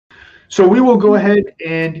So we will go ahead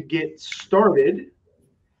and get started.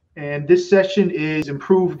 And this session is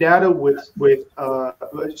improved data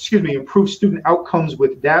improved student outcomes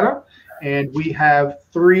with data. And we have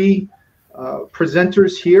three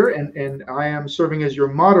presenters here, and I am serving as your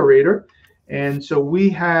moderator. And so we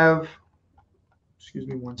have, excuse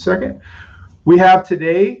me one second. We have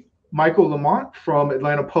today Michael LaMont from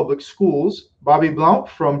Atlanta Public Schools, Bobby Blount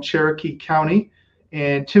from Cherokee County,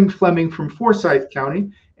 and Tim Fleming from Forsyth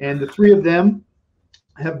County. And the three of them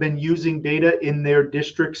have been using data in their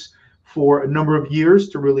districts for a number of years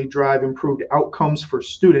to really drive improved outcomes for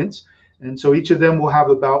students. And so each of them will have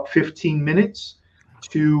about 15 minutes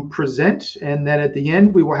to present. And then at the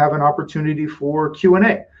end, we will have an opportunity for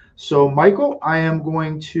Q&A. So Michael, I am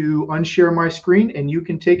going to unshare my screen and you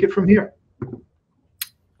can take it from here.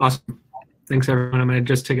 Awesome. Thanks, everyone. I'm going to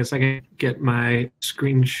just take a second, get my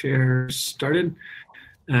screen share started.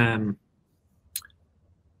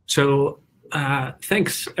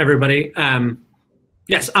 Thanks, everybody.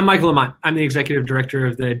 Yes, I'm Michael LaMont. I'm the Executive Director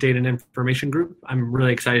of the Data and Information Group. I'm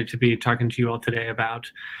really excited to be talking to you all today about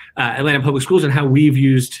Atlanta Public Schools and how we've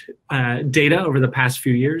used data over the past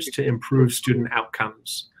few years to improve student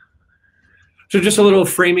outcomes. So just a little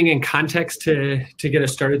framing and context to get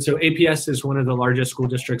us started. So APS is one of the largest school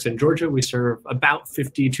districts in Georgia. We serve about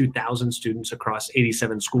 52,000 students across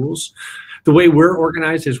 87 schools. The way we're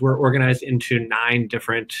organized is we're organized into 9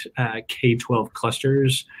 different K-12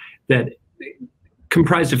 clusters that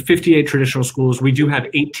comprised of 58 traditional schools. We do have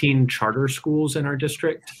 18 charter schools in our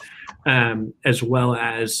district, as well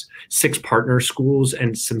as 6 partner schools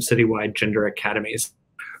and some citywide gender academies.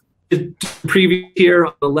 The preview here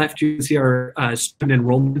on the left, you can see our student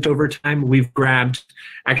enrollment over time. We've grabbed,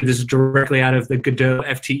 actually this is directly out of the Godot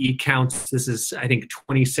FTE counts. This is, I think,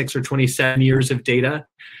 26 or 27 years of data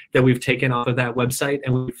that we've taken off of that website,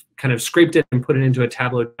 and we've kind of scraped it and put it into a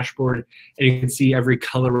Tableau dashboard. And you can see every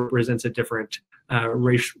color represents a different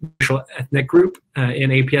racial ethnic group in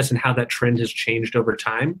APS and how that trend has changed over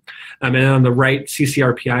time. And then on the right,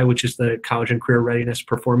 CCRPI, which is the College and Career Readiness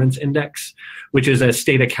Performance Index, which is a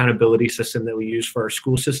state accountability system that we use for our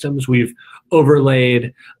school systems. We've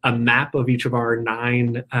overlaid a map of each of our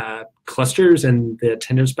 9 clusters and the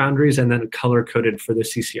attendance boundaries, and then color-coded for the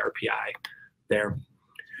CCRPI there.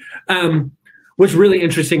 What's really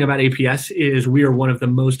interesting about APS is we are one of the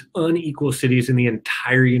most unequal cities in the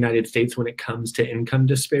entire United States when it comes to income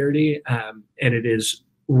disparity, and it is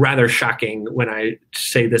rather shocking when I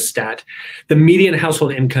say this stat. The median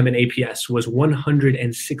household income in APS was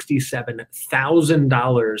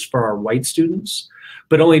 $167,000 for our white students,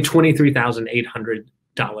 but only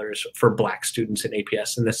 $23,800 for Black students in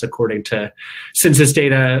APS, and this according to census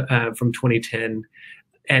data from 2010.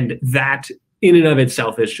 And that in and of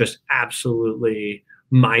itself is just absolutely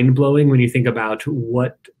mind-blowing when you think about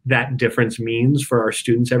what that difference means for our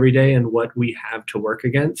students every day and what we have to work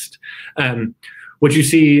against. What you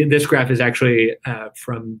see, this graph is actually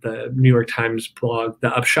from the New York Times blog,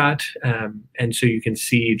 The Upshot. And so you can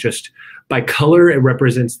see just by color, it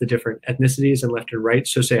represents the different ethnicities and left and right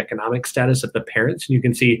socioeconomic status of the parents. And you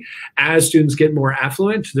can see as students get more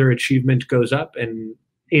affluent, their achievement goes up. And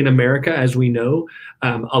in America, as we know,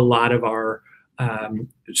 a lot of our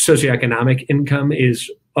socioeconomic income is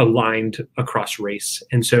aligned across race.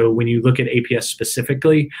 And so when you look at APS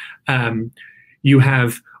specifically, you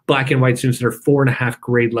have Black and white students that are 4.5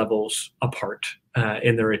 grade levels apart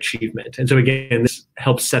in their achievement. And so again, this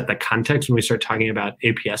helps set the context when we start talking about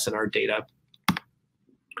APS and our data.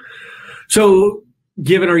 So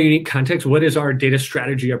given our unique context, what is our data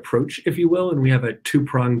strategy approach, if you will? And we have a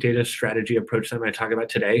 2-pronged data strategy approach that I'm going to talk about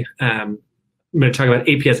today. I'm going to talk about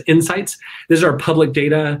APS Insights. This is our public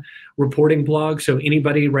data reporting blog. So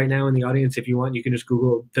anybody right now in the audience, if you want, you can just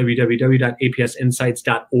Google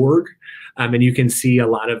www.apsinsights.org, and you can see a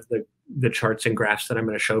lot of the charts and graphs that I'm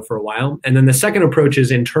going to show for a while. And then the second approach is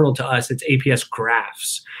internal to us. It's APS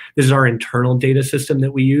Graphs. This is our internal data system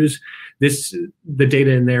that we use. The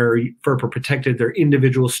data in there for protected, they're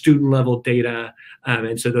individual student level data.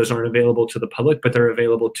 And so those aren't available to the public, but they're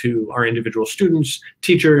available to our individual students,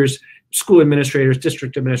 teachers, school administrators,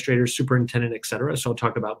 district administrators, superintendent, et cetera. So I'll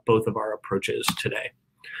talk about both of our approaches today.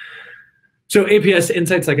 So APS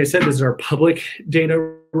Insights, like I said, this is our public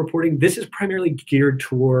data reporting. This is primarily geared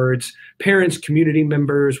towards parents, community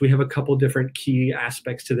members. We have a couple different key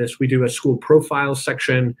aspects to this. We do a school profile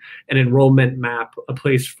section, an enrollment map, a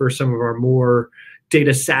place for some of our more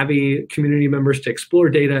data savvy community members to explore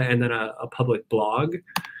data, and then a public blog.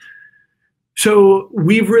 So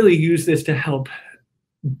we've really used this to help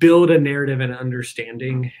build a narrative and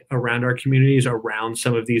understanding around our communities, around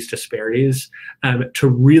some of these disparities, to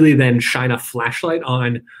really then shine a flashlight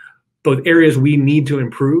on both areas we need to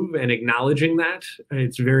improve and acknowledging that.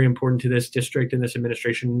 It's very important to this district and this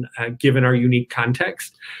administration, given our unique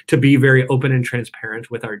context, to be very open and transparent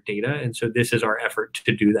with our data. And so this is our effort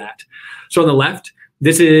to do that. So on the left,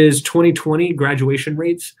 this is 2020 graduation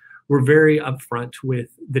rates. We're very upfront with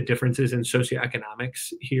the differences in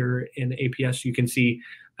socioeconomics here in APS. You can see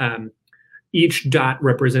each dot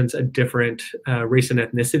represents a different race and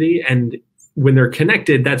ethnicity, and when they're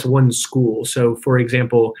connected, that's one school. So for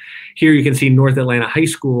example, here you can see North Atlanta High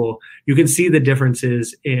School. You can see the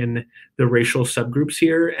differences in the racial subgroups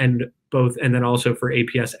here, and then also for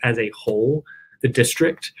APS as a whole, the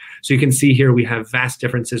district. So you can see here we have vast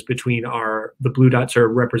differences between the blue dots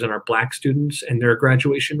represent our Black students and their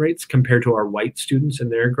graduation rates compared to our white students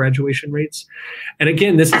and their graduation rates. And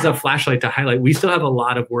again, this is a flashlight to highlight. We still have a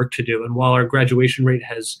lot of work to do. And while our graduation rate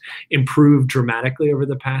has improved dramatically over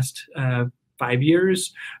the past 5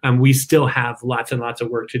 years, we still have lots and lots of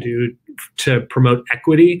work to do to promote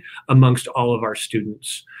equity amongst all of our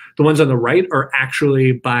students. The ones on the right are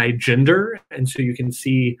actually by gender. And so you can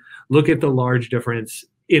see, look at the large difference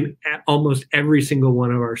in almost every single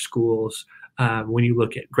one of our schools when you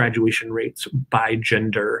look at graduation rates by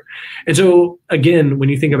gender. And so again, when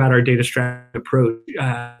you think about our data strategy approach,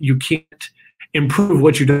 you can't improve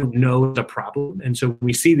what you don't know is a problem. And so when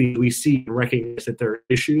we see and recognize that there are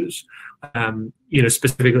issues,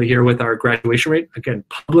 specifically here with our graduation rate, again,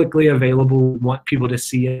 publicly available, we want people to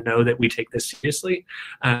see and know that we take this seriously,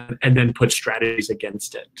 and then put strategies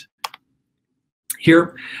against it.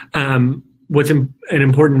 Here, what's an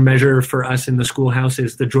important measure for us in the schoolhouse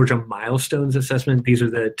is the Georgia Milestones Assessment. These are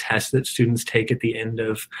the tests that students take at the end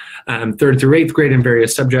of 3rd through 8th grade in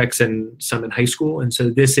various subjects and some in high school. And so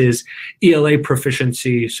this is ELA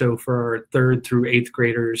proficiency. So for our 3rd through 8th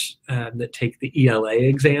graders that take the ELA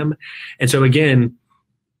exam. And so again,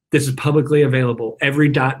 this is publicly available. Every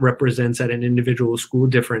dot represents at an individual school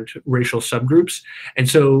different racial subgroups. And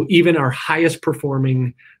so even our highest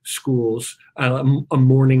performing schools, a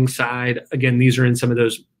Morningside, again, these are in some of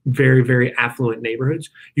those very, very affluent neighborhoods.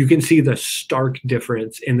 You can see the stark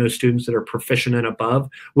difference in those students that are proficient and above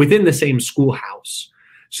within the same schoolhouse.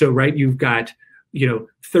 So, right, you've got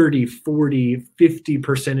 30, 40, 50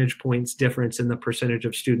 percentage points difference in the percentage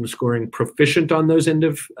of students scoring proficient on those end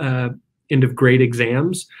of grade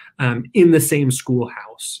exams in the same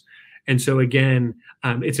schoolhouse. And so again,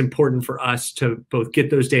 it's important for us to both get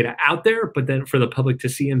those data out there, but then for the public to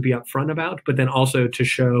see and be upfront about, but then also to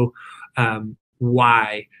show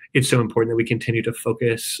why it's so important that we continue to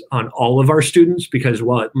focus on all of our students, because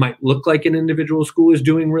while it might look like an individual school is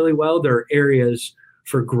doing really well, there are areas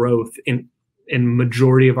for growth in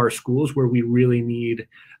majority of our schools where we really need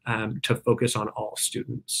to focus on all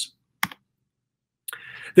students.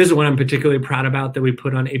 This is what I'm particularly proud about that we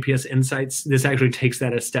put on APS Insights. This actually takes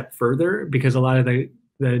that a step further, because a lot of the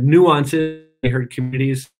nuances I heard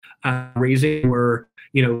communities raising were,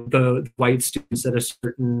 the white students in a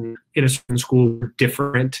certain school were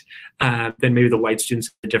different than maybe the white students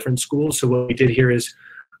in a different school. So what we did here is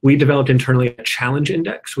we developed internally a challenge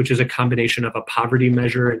index, which is a combination of a poverty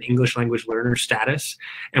measure and English language learner status.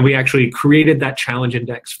 And we actually created that challenge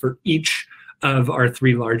index for each of our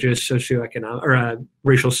 3 largest socioeconomic or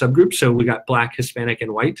racial subgroups. So we got Black, Hispanic,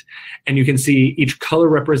 and white. And you can see each color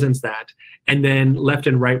represents that. And then left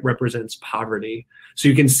and right represents poverty. So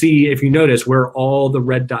you can see, if you notice, where all the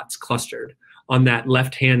red dots clustered. On that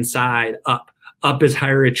left-hand side, up. Up is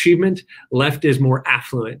higher achievement, left is more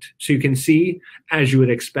affluent. So you can see, as you would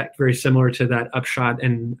expect, very similar to that Upshot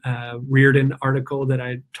and Reardon article that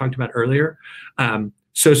I talked about earlier,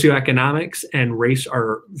 socioeconomics and race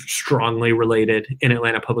are strongly related in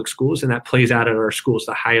Atlanta public schools, and that plays out at our schools.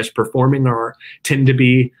 The highest performing tend to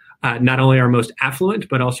be not only our most affluent,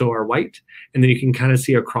 but also our white. And then you can kind of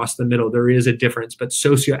see across the middle, there is a difference, but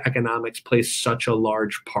socioeconomics plays such a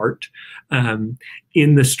large part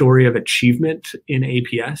in the story of achievement in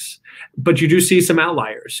APS. But you do see some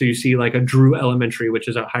outliers. So you see like a Drew Elementary, which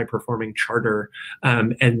is a high performing charter,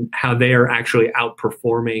 and how they are actually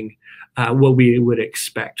outperforming what we would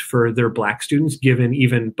expect for their Black students, given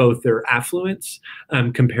even both their affluence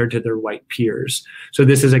compared to their white peers. So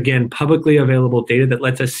this is, again, publicly available data that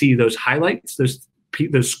lets us see those highlights, those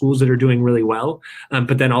schools that are doing really well,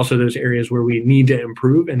 but then also those areas where we need to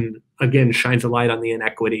improve, and again, shines a light on the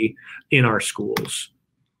inequity in our schools.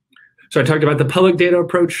 So I talked about the public data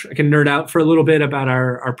approach. I can nerd out for a little bit about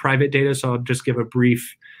our private data, so I'll just give a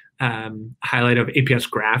brief highlight of APS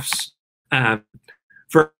graphs.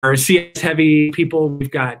 For our CS-heavy people,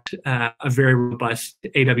 we've got a very robust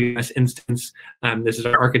AWS instance. This is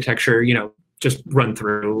our architecture, just run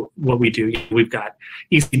through what we do. We've got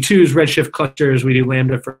EC2s, Redshift clusters. We do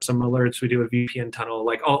Lambda for some alerts. We do a VPN tunnel,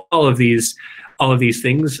 like all of these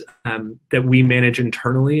things that we manage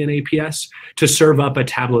internally in APS to serve up a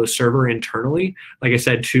Tableau server internally. Like I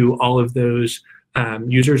said, to all of those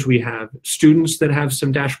users, we have students that have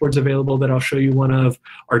some dashboards available that I'll show you one of.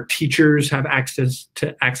 Our teachers have access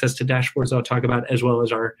to dashboards I'll talk about, as well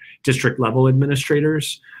as our district level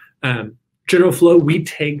administrators. General flow, we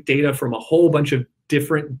take data from a whole bunch of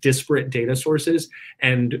different disparate data sources,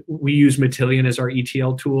 and we use Matillion as our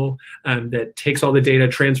ETL tool that takes all the data,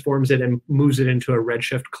 transforms it, and moves it into a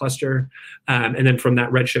Redshift cluster. And then from that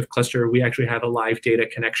Redshift cluster, we actually have a live data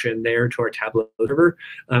connection there to our Tableau server,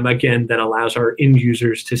 again, that allows our end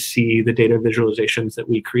users to see the data visualizations that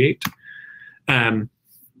we create.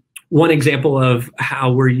 One example of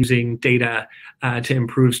how we're using data to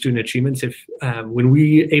improve student achievements, when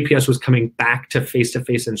APS was coming back to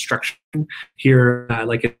face-to-face instruction here,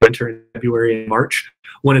 like in winter in February and March,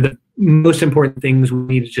 one of the most important things we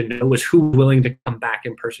needed to know was who was willing to come back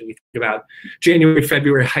in person. You think about January,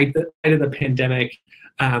 February, height of the pandemic.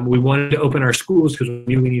 We wanted to open our schools because we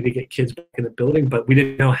knew we needed to get kids back in the building, but we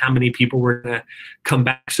didn't know how many people were going to come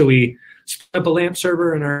back. So we set up a LaMont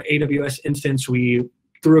server in our AWS instance. We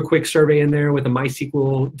threw a quick survey in there with a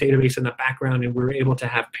MySQL database in the background, and we were able to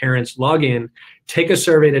have parents log in, take a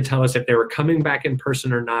survey to tell us if they were coming back in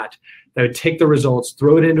person or not. They would take the results,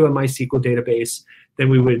 throw it into a MySQL database. Then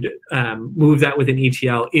we would move that with an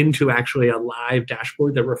ETL into actually a live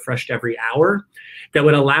dashboard that refreshed every hour that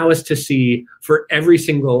would allow us to see for every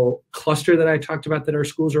single cluster that I talked about that our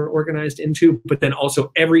schools are organized into, but then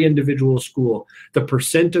also every individual school, the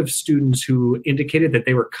percent of students who indicated that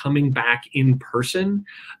they were coming back in person.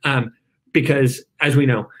 Because as we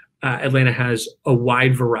know, Atlanta has a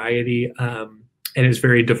wide variety and is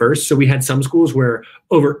very diverse. So we had some schools where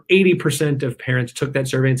over 80% of parents took that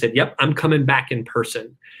survey and said, yep, I'm coming back in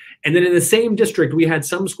person. And then in the same district, we had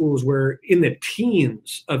some schools where in the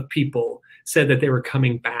teens of people said that they were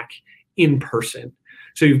coming back in person.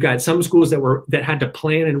 So you've got some schools that had to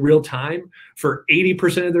plan in real time for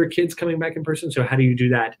 80% of their kids coming back in person. So how do you do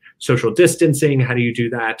that? Social distancing, how do you do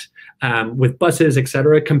that with buses, et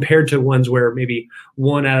cetera, compared to ones where maybe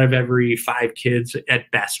 1 out of every 5 kids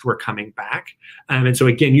at best were coming back. And so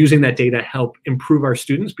again, using that data help improve our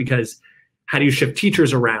students, because how do you shift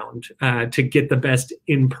teachers around to get the best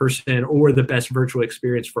in-person or the best virtual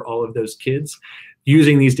experience for all of those kids?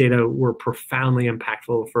 Using these data were profoundly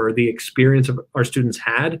impactful for the experience of our students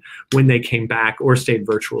had when they came back or stayed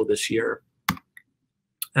virtual this year.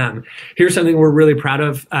 Here's something we're really proud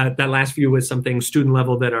of. That last view was something student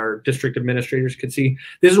level that our district administrators could see.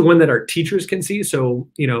 This is one that our teachers can see. So,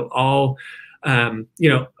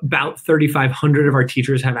 about 3,500 of our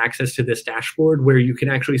teachers have access to this dashboard where you can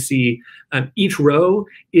actually see each row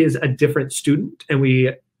is a different student, and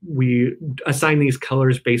we assign these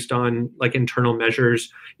colors based on like internal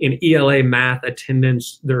measures in ELA, math,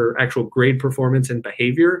 attendance, their actual grade performance and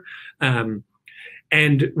behavior.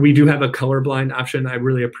 And we do have a colorblind option. I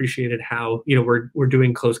really appreciated how, we're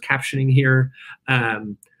doing closed captioning here.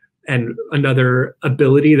 And another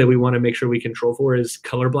ability that we want to make sure we control for is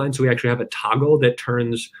colorblind. So we actually have a toggle that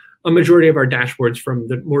turns a majority of our dashboards from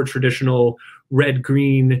the more traditional red,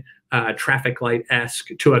 green, traffic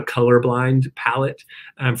light-esque to a colorblind palette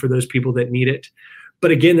for those people that need it.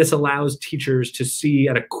 But again, this allows teachers to see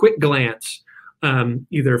at a quick glance,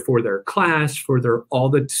 either for their class, for all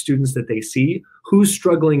the students that they see, who's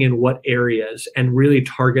struggling in what areas, and really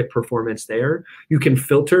target performance there. You can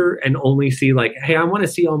filter and only see like, hey, I want to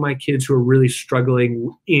see all my kids who are really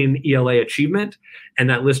struggling in ELA achievement, and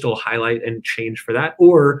that list will highlight and change for that.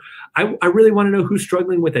 Or I really want to know who's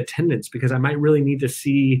struggling with attendance, because I might really need to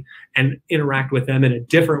see and interact with them in a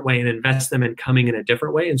different way and invest them in coming in a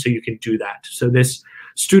different way. And so you can do that. So this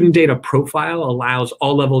student data profile allows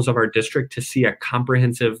all levels of our district to see a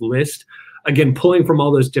comprehensive list, again, pulling from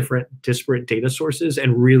all those different disparate data sources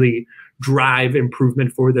and really drive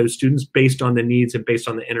improvement for those students based on the needs and based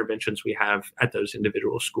on the interventions we have at those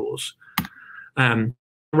individual schools.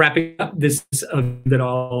 Wrapping up, this is that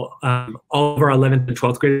all of our 11th and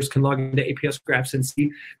 12th graders can log into APS Graphs and see.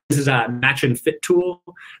 This is a match and fit tool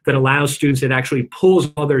that allows students, it actually pulls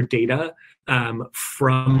all their data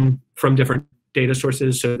from different data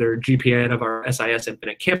sources, so their GPA out of our SIS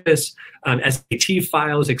Infinite Campus, SAT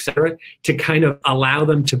files, et cetera, to kind of allow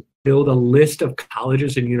them to build a list of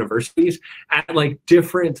colleges and universities at like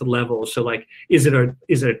different levels. So like, is it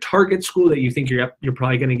a target school that you think you're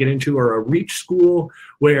probably going to get into, or a reach school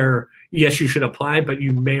where yes, you should apply, but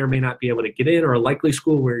you may or may not be able to get in, or a likely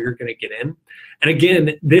school where you're going to get in? And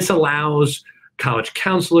again, this allows college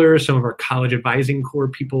counselors, some of our college advising core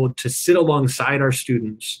people to sit alongside our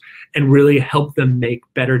students and really help them make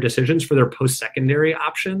better decisions for their post-secondary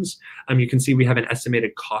options. You can see we have an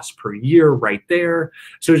estimated cost per year right there.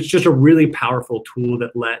 So it's just a really powerful tool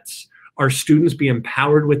that lets our students be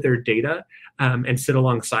empowered with their data and sit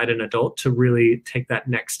alongside an adult to really take that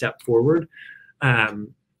next step forward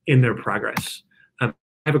in their progress. I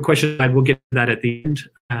have a question. I will get to that at the end,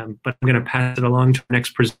 but I'm going to pass it along to our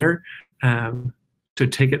next presenter to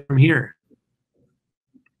take it from here.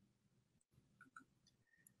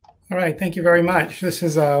 All right, thank you very much. This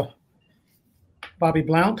is Bobby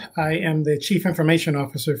Blount. I am the Chief Information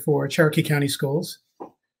Officer for Cherokee County Schools.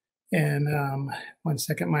 And 1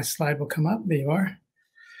 second, my slide will come up. There you are.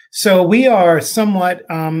 So we are somewhat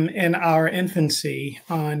in our infancy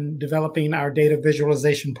on developing our data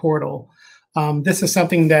visualization portal. This is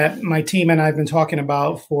something that my team and I have been talking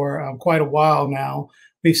about for quite a while now.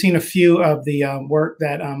 We've seen a few of the work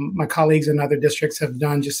that my colleagues in other districts have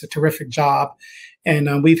done just a terrific job.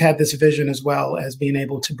 And we've had this vision as well as being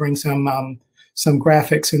able to bring some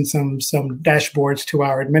graphics and some dashboards to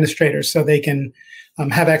our administrators so they can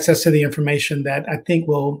have access to the information that I think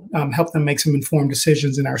will help them make some informed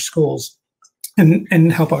decisions in our schools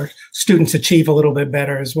and help our students achieve a little bit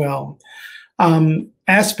better as well.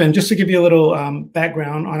 Aspen, just to give you a little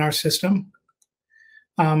background on our system.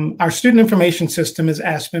 Our student information system is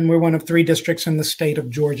Aspen. We're one of 3 districts in the state of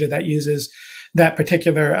Georgia that uses that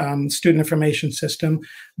particular student information system.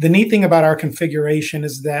 The neat thing about our configuration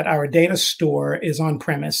is that our data store is on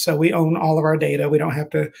premise. So we own all of our data. We don't have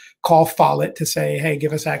to call Follett to say, hey,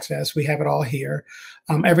 give us access. We have it all here.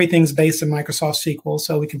 Everything's based in Microsoft SQL.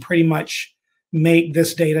 So we can pretty much make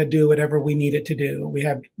this data do whatever we need it to do. We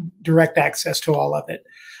have direct access to all of it.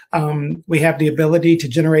 We have the ability to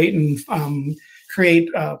generate and create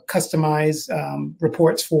customized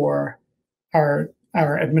reports for our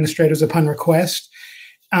administrators upon request.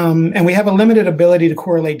 And we have a limited ability to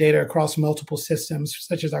correlate data across multiple systems,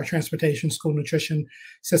 such as our transportation, school nutrition,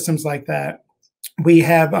 systems like that. We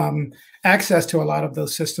have access to a lot of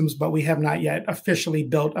those systems, but we have not yet officially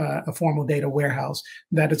built a formal data warehouse.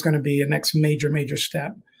 That is going to be a next major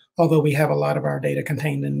step, although we have a lot of our data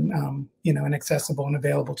contained in, and accessible and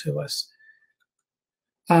available to us.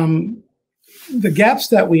 The gaps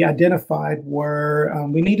that we identified were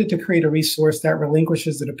we needed to create a resource that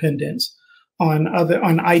relinquishes the dependence on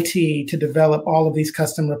IT to develop all of these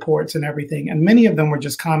custom reports and everything. And many of them were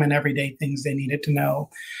just common everyday things they needed to know.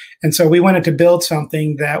 And so we wanted to build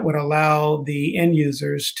something that would allow the end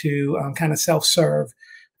users to kind of self-serve,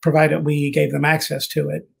 provided we gave them access to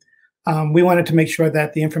it. We wanted to make sure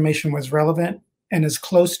that the information was relevant and as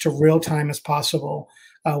close to real time as possible.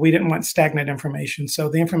 We didn't want stagnant information. So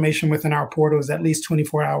the information within our portal is at least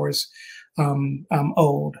 24 hours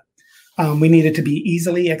old. We needed to be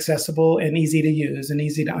easily accessible and easy to use and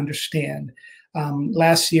easy to understand.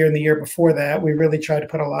 Last year and the year before that, we really tried to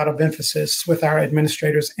put a lot of emphasis with our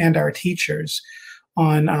administrators and our teachers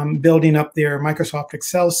on building up their Microsoft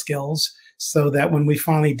Excel skills so that when we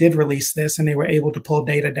finally did release this and they were able to pull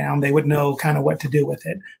data down, they would know kind of what to do with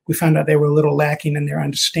it. We found out they were a little lacking in their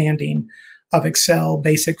understanding of Excel,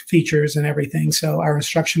 basic features and everything. So our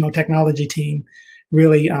instructional technology team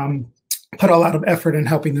really put a lot of effort in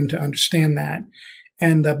helping them to understand that.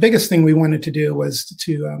 And the biggest thing we wanted to do was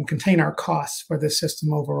to contain our costs for this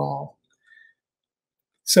system overall.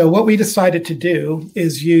 So what we decided to do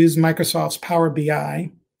is use Microsoft's Power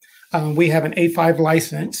BI. We have an A5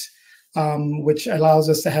 license, which allows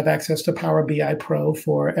us to have access to Power BI Pro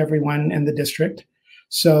for everyone in the district.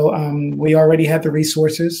 So we already had the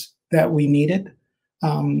resources that we needed.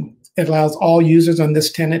 It allows all users on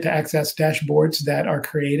this tenant to access dashboards that are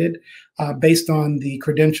created based on the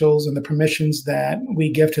credentials and the permissions that we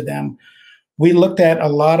give to them. We looked at a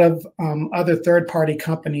lot of other third-party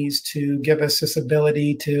companies to give us this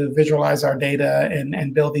ability to visualize our data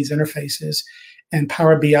and build these interfaces. And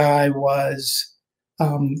Power BI was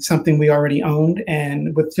something we already owned.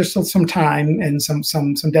 And with just some time and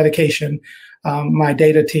some dedication, my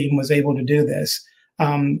data team was able to do this.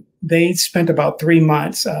 They spent about 3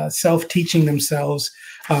 months self-teaching themselves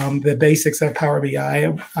the basics of Power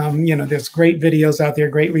BI. There's great videos out there,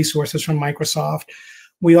 great resources from Microsoft.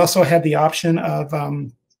 We also had the option of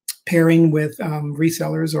pairing with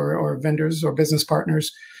resellers or vendors or business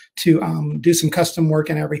partners to do some custom work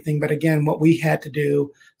and everything. But again, what we had to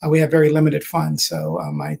do, we have very limited funds. So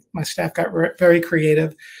my staff got very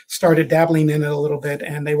creative, started dabbling in it a little bit,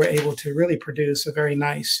 and they were able to really produce a very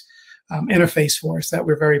nice interface for us that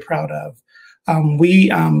we're very proud of.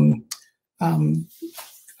 We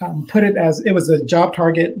put it as, it was a job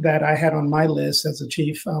target that I had on my list as a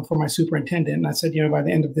chief for my superintendent. And I said, by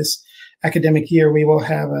the end of this academic year, we will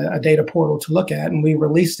have a data portal to look at. And we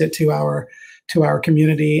released it to our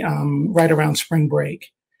community right around spring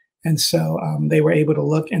break. And so they were able to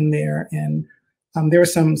look in there, and there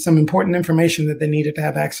was some important information that they needed to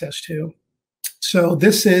have access to. So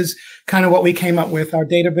this is kind of what we came up with, our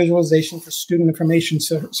data visualization for student information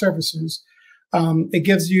services. It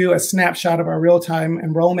gives you a snapshot of our real-time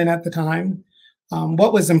enrollment at the time.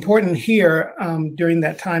 What was important here during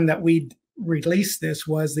that time that we released this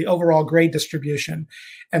was the overall grade distribution.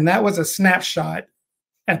 And that was a snapshot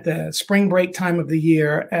at the spring break time of the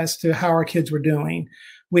year as to how our kids were doing.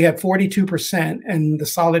 We had 42% in the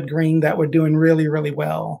solid green that were doing really, really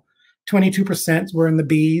well. 22% were in the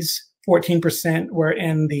Bs, 14% were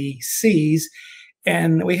in the Cs,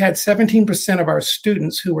 and we had 17% of our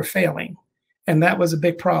students who were failing. And that was a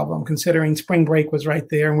big problem considering spring break was right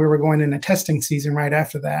there and we were going into testing season right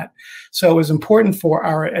after that. So it was important for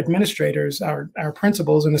our administrators, our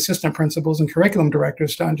principals and assistant principals and curriculum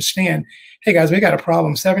directors to understand, hey guys, we got a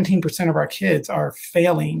problem. 17% of our kids are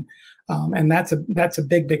failing. And that's a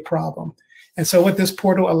big, big problem. And so what this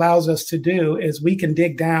portal allows us to do is we can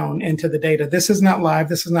dig down into the data. This is not live.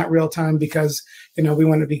 This is not real time because, we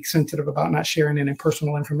want to be sensitive about not sharing any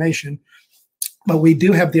personal information. But we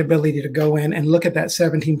do have the ability to go in and look at that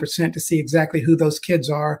 17% to see exactly who those kids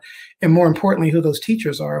are, and more importantly, who those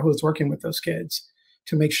teachers are, who's working with those kids,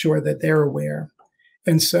 to make sure that they're aware.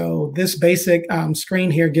 And so this basic screen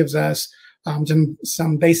here gives us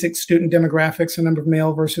some basic student demographics, the number of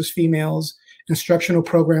male versus females, instructional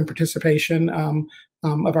program participation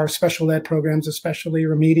of our special ed programs, especially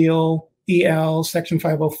remedial, EL, Section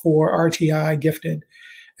 504, RTI, gifted,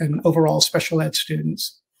 and overall special ed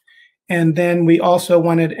students. And then we also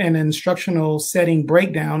wanted an instructional setting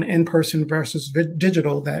breakdown, in-person versus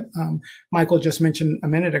digital, that Michael just mentioned a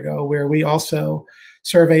minute ago, where we also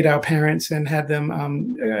surveyed our parents and had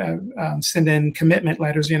them send in commitment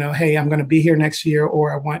letters, hey, I'm going to be here next year,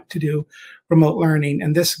 or I want to do remote learning.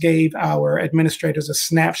 And this gave our administrators a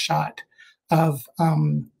snapshot of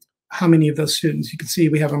how many of those students. You can see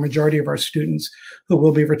we have a majority of our students who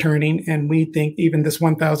will be returning. And we think even this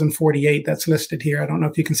 1,048 that's listed here, I don't know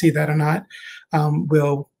if you can see that or not,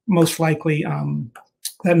 will most likely,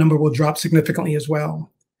 that number will drop significantly as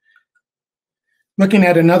well. Looking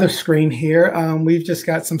at another screen here, we've just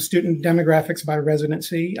got some student demographics by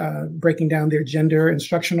residency, breaking down their gender,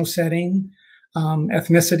 instructional setting,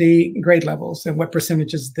 ethnicity, grade levels, and what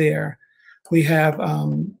percentage is there. We have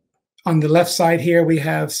on the left side here, we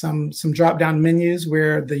have some drop-down menus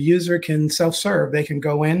where the user can self-serve. They can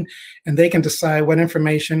go in and they can decide what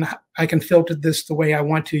information, I can filter this the way I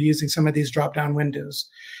want to using some of these drop-down windows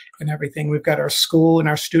and everything. We've got our school and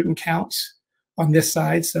our student counts on this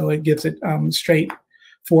side, so it gives it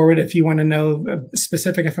straightforward. If you want to know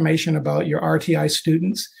specific information about your RTI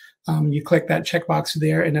students, you click that checkbox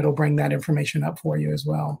there and it'll bring that information up for you as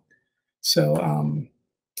well. So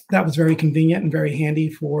that was very convenient and very handy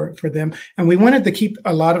for them. And we wanted to keep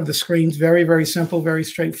a lot of the screens very, very simple, very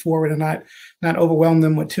straightforward, and not overwhelm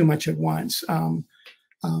them with too much at once.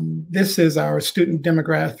 This is our student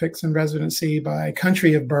demographics and residency by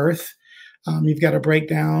country of birth. You've got a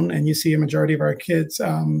breakdown, and you see a majority of our kids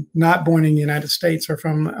not born in the United States are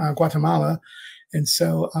from Guatemala. And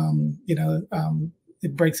so,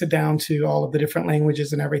 it breaks it down to all of the different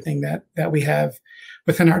languages and everything that we have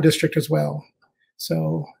within our district as well.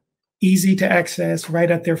 So easy to access, right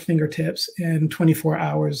at their fingertips, and 24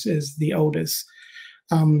 hours is the oldest.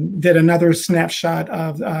 Did another snapshot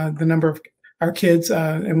of the number of our kids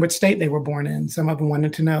and which state they were born in. Some of them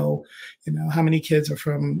wanted to know, how many kids are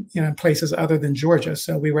from, places other than Georgia.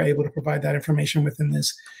 So we were able to provide that information within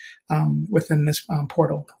this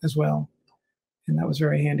portal as well. And that was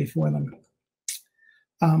very handy for them.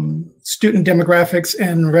 Student demographics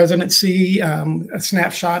and residency, a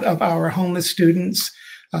snapshot of our homeless students.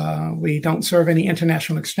 We don't serve any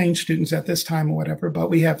international exchange students at this time or whatever,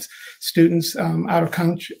 but we have students out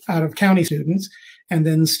of county students, and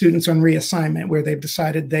then students on reassignment where they've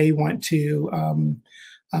decided they want to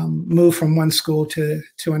move from one school to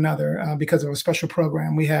another because of a special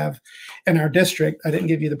program we have in our district. I didn't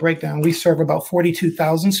give you the breakdown. We serve about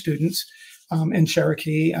 42,000 students in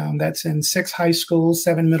Cherokee. That's in 6 high schools,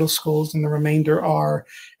 7 middle schools, and the remainder are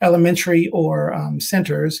elementary or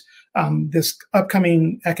centers. This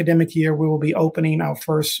upcoming academic year, we will be opening our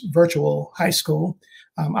first virtual high school,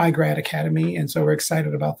 iGrad Academy, and so we're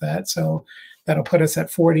excited about that. So that'll put us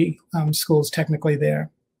at 40 schools technically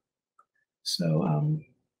there. So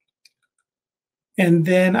And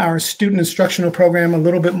then our student instructional program, a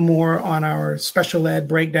little bit more on our special ed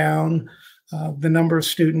breakdown, the number of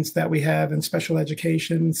students that we have in special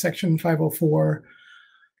education, Section 504,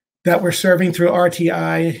 that we're serving through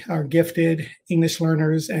RTI, our gifted English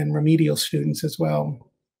learners and remedial students as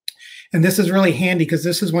well. And this is really handy because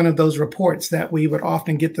this is one of those reports that we would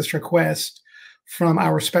often get this request from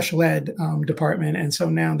our special ed department. And so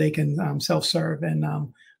now they can self-serve and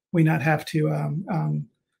we not have to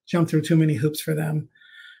jump through too many hoops for them.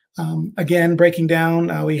 Again, breaking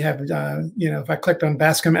down, we have, if I clicked on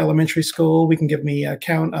Bascom Elementary School, we can give me a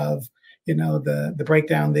count of, the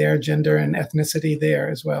breakdown there, gender and ethnicity there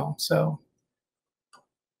as well. So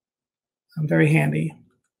very handy.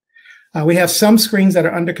 We have some screens that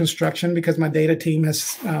are under construction because my data team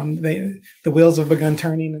has, the wheels have begun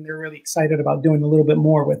turning and they're really excited about doing a little bit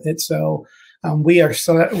more with it. So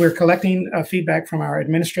we're collecting feedback from our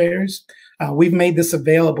administrators. We've made this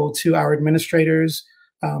available to our administrators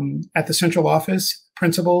at the central office,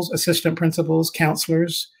 principals, assistant principals,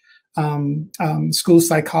 counselors, school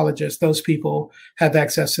psychologists. Those people have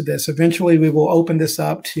access to this. Eventually, we will open this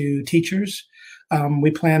up to teachers.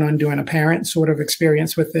 We plan on doing a parent sort of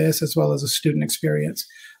experience with this, as well as a student experience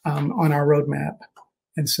on our roadmap.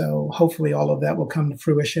 And so hopefully all of that will come to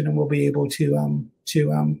fruition and we'll be able to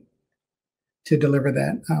deliver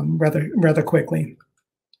that rather quickly,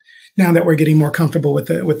 now that we're getting more comfortable with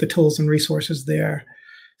the tools and resources there.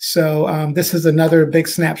 So this is another big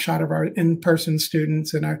snapshot of our in-person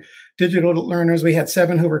students and our digital learners. We had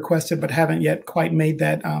 7 who requested, but haven't yet quite made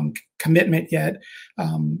that commitment yet.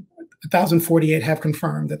 1,048 have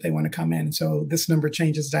confirmed that they want to come in. So this number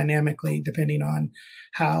changes dynamically depending on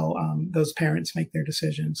how those parents make their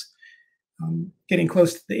decisions. Getting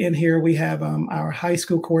close to the end here, we have our high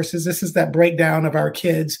school courses. This is that breakdown of our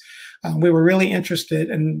kids. We were really interested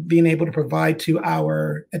in being able to provide to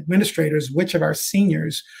our administrators which of our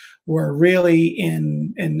seniors were really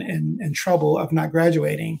in trouble of not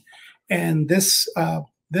graduating. And this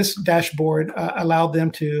dashboard allowed them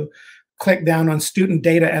to click down on student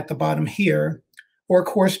data at the bottom here, or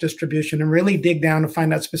course distribution, and really dig down and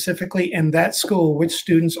find out specifically in that school which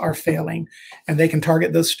students are failing. And they can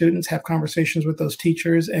target those students, have conversations with those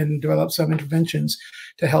teachers, and develop some interventions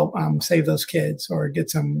to help save those kids or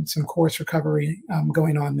get some course recovery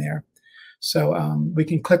going on there. So we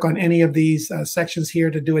can click on any of these sections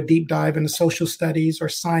here to do a deep dive into social studies or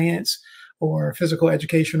science or physical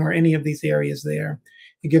education or any of these areas there.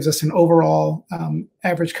 It gives us an overall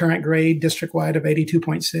average current grade district-wide of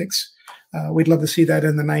 82.6. We'd love to see that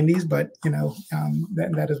in the 90s, but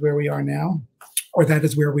that is where we are now, or that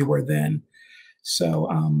is where we were then. So,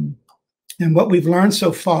 and what we've learned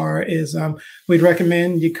so far is we'd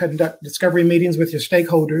recommend you conduct discovery meetings with your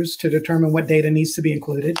stakeholders to determine what data needs to be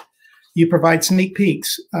included. You provide sneak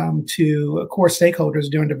peeks to core stakeholders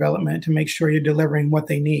during development to make sure you're delivering what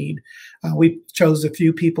they need. We chose a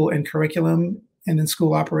few people in curriculum and in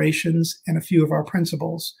school operations and a few of our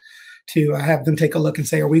principals to have them take a look and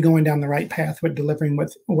say, are we going down the right path with delivering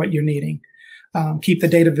what you're needing? Keep the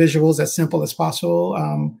data visuals as simple as possible,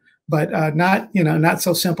 but not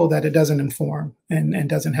so simple that it doesn't inform and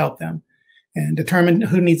doesn't help them. And determine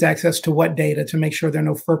who needs access to what data to make sure there are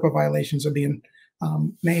no FERPA violations are being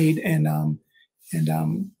made, and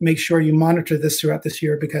make sure you monitor this throughout this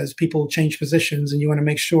year because people change positions and you want to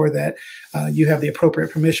make sure that you have the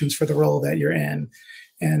appropriate permissions for the role that you're in.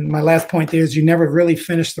 And my last point there is you never really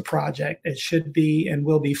finish the project. It should be and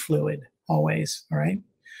will be fluid always. All right.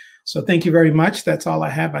 So thank you very much. That's all I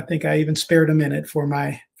have. I think I even spared a minute for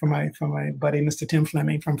my buddy, Mr. Tim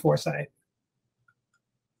Fleming from Foresight.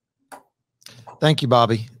 Thank you,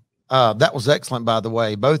 Bobby. That was excellent, by the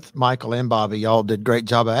way. Both Michael and Bobby, y'all did a great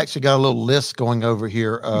job. I actually got a little list going over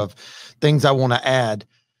here of things I want to add.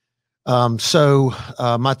 So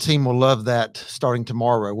my team will love that starting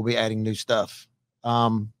tomorrow. We'll be adding new stuff.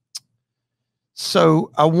 So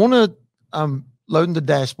I want to load the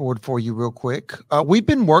dashboard for you real quick. We've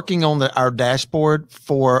been working on our dashboard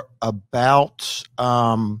for about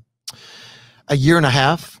a year and a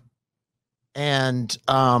half. And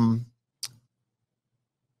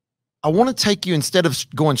I want to take you, instead of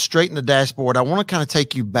going straight in the dashboard, I want to kind of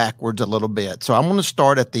take you backwards a little bit. So I'm going to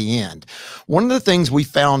start at the end. One of the things we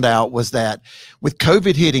found out was that with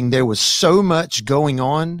COVID hitting, there was so much going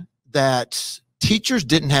on that teachers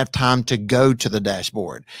didn't have time to go to the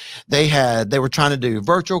dashboard. They were trying to do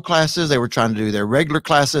virtual classes. They were trying to do their regular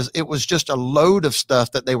classes. It was just a load of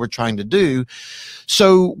stuff that they were trying to do.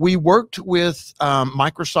 So we worked with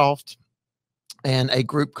Microsoft and a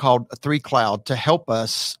group called 3Cloud to help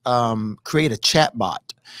us create a chat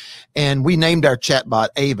bot. And we named our chat bot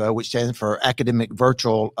AVA, which stands for Academic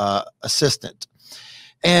Virtual Assistant.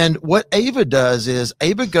 And what Ava does is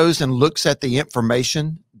Ava goes and looks at the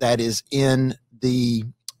information that is in the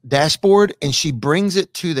dashboard, and she brings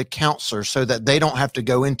it to the counselor so that they don't have to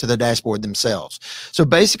go into the dashboard themselves. So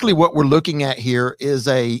basically what we're looking at here is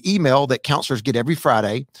a email that counselors get every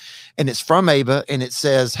Friday, and it's from Ava, and it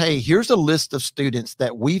says, hey, here's a list of students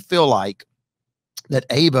that we feel like that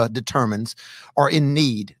Ava determines are in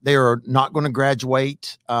need. They are not going to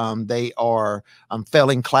graduate. They are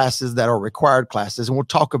failing classes that are required classes. And we'll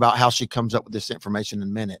talk about how she comes up with this information in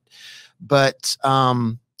a minute. But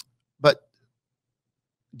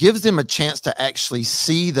gives them a chance to actually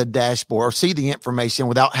see the dashboard or see the information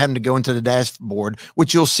without having to go into the dashboard,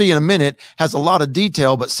 which you'll see in a minute has a lot of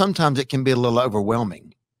detail, but sometimes it can be a little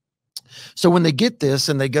overwhelming. So when they get this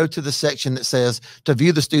and they go to the section that says to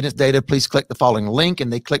view the student's data, please click the following link,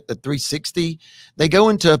 and they click the 360, they go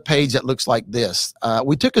into a page that looks like this.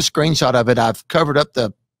 We took a screenshot of it. I've covered up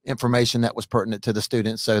the information that was pertinent to the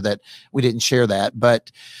students so that we didn't share that. But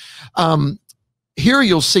here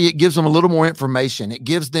you'll see it gives them a little more information. It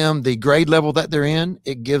gives them the grade level that they're in.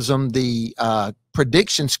 It gives them the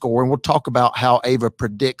prediction score, and we'll talk about how Ava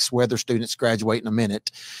predicts whether students graduate in a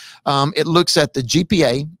minute. It looks at the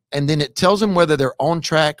GPA, and then it tells them whether they're on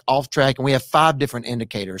track, off track, and we have 5 different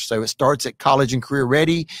indicators. So it starts at college and career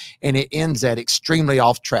ready, and it ends at extremely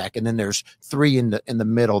off track, and then there's 3 in the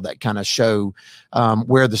middle that kind of show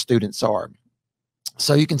where the students are.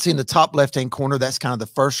 So you can see in the top left-hand corner, that's kind of the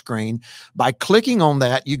first screen. By clicking on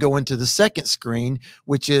that, you go into the second screen,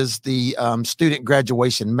 which is the student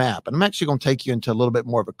graduation map. And I'm actually going to take you into a little bit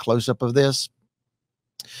more of a close-up of this.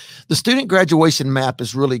 The student graduation map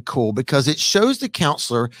is really cool because it shows the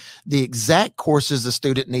counselor the exact courses the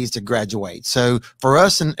student needs to graduate. So for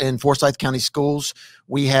us in Forsyth County Schools,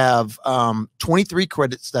 we have 23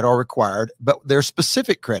 credits that are required, but they're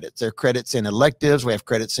specific credits. They're credits in electives. We have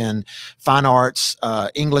credits in fine arts,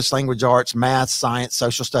 English language arts, math, science,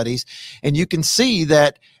 social studies. And you can see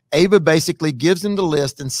that Ava basically gives them the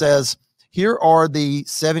list and says, here are the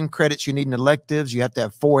 7 credits you need in electives. You have to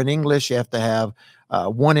have 4 in English. You have to have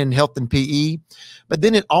 1 in health and PE, but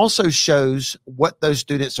then it also shows what those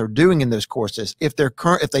students are doing in those courses. If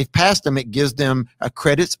they've passed them, it gives them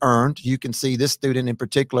credits earned. You can see this student in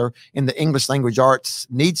particular in the English language arts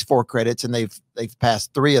needs 4 credits, and they've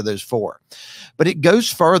passed 3 of those 4. But it goes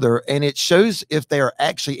further, and it shows if they are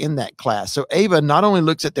actually in that class. So Ava not only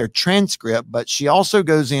looks at their transcript, but she also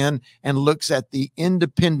goes in and looks at the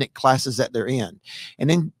independent classes that they're in, and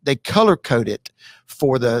then they color code it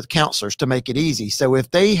for the counselors to make it easy. So if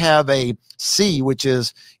they have a C, which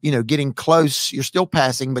is, getting close, you're still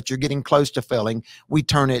passing, but you're getting close to failing, we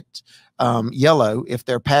turn it yellow. If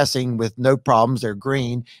they're passing with no problems, they're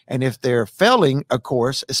green. And if they're failing a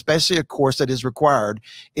course, especially a course that is required,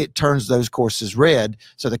 it turns those courses red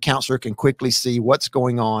so the counselor can quickly see what's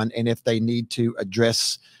going on and if they need to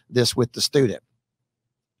address this with the student.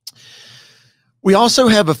 We also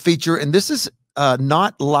have a feature, and this is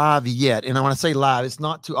not live yet. And I want to say live, it's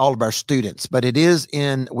not to all of our students, but it is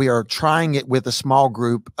we are trying it with a small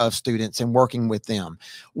group of students and working with them.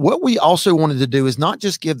 What we also wanted to do is not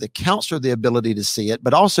just give the counselor the ability to see it,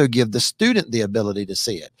 but also give the student the ability to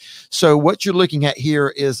see it. So what you're looking at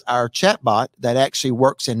here is our chatbot that actually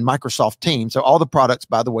works in Microsoft Teams. So all the products,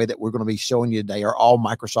 by the way, that we're going to be showing you today are all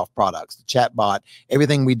Microsoft products. The chatbot,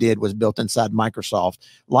 everything we did was built inside Microsoft.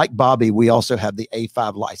 Like Bobby, we also have the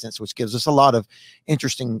A5 license, which gives us a lot of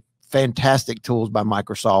interesting, fantastic tools by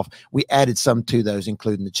Microsoft. We added some to those,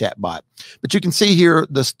 including the chatbot. But you can see here,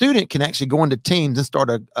 the student can actually go into Teams and start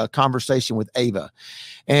a conversation with Ava.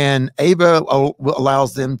 And Ava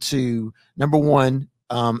allows them to, number one,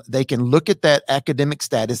 they can look at that academic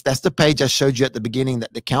status. That's the page I showed you at the beginning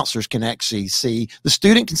that the counselors can actually see. The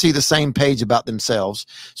student can see the same page about themselves.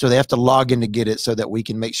 So they have to log in to get it so that we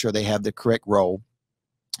can make sure they have the correct role.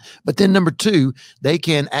 But then number 2, they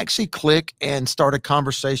can actually click and start a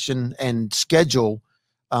conversation and schedule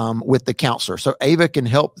with the counselor. So Ava can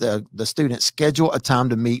help the student schedule a time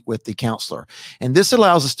to meet with the counselor. And this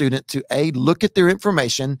allows the student to look at their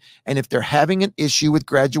information, and if they're having an issue with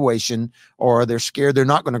graduation or they're scared they're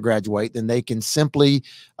not going to graduate, then they can simply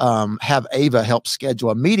have Ava help schedule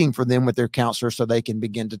a meeting for them with their counselor so they can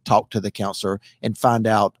begin to talk to the counselor and find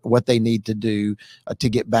out what they need to do to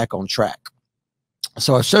get back on track.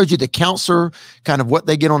 So I showed you the counselor, kind of what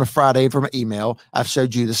they get on a Friday from an email. I've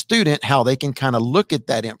showed you the student, how they can kind of look at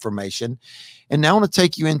that information. And now I want to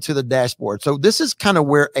take you into the dashboard. So this is kind of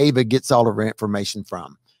where Ava gets all of her information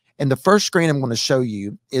from. And the first screen I'm going to show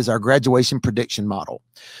you is our graduation prediction model.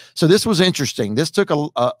 So this was interesting. This took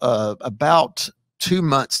about 2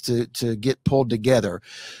 months to get pulled together.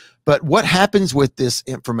 But what happens with this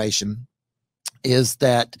information is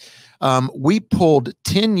that we pulled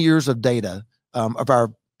 10 years of data of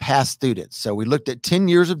our past students. So we looked at 10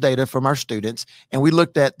 years of data from our students, and we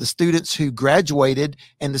looked at the students who graduated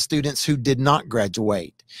and the students who did not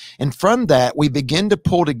graduate. And from that, we began to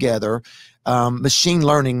pull together, machine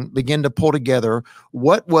learning began to pull together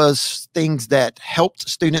what was things that helped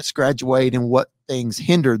students graduate and what things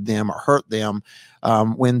hindered them or hurt them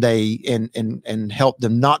when they and helped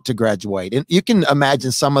them not to graduate. And you can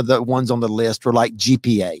imagine some of the ones on the list were like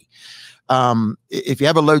GPA. If you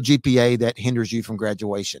have a low GPA, that hinders you from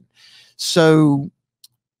graduation. So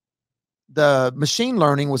the machine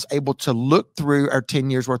learning was able to look through our 10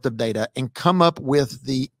 years worth of data and come up with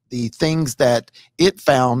the things that it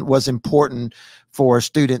found was important for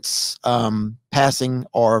students passing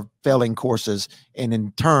or failing courses, and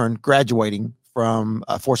in turn graduating from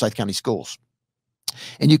Forsyth County schools.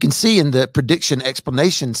 And you can see in the prediction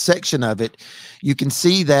explanation section of it, you can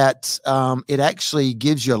see that it actually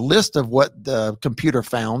gives you a list of what the computer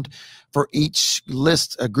found for each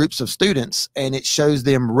list of groups of students. And it shows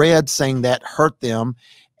them red saying that hurt them,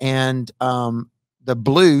 and the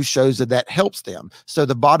blue shows that that helps them. So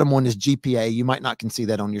the bottom one is GPA. You might not can see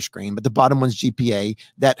that on your screen, but the bottom one's GPA.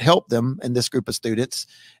 That helped them in this group of students,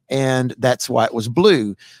 and that's why it was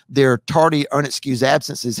blue. Their tardy unexcused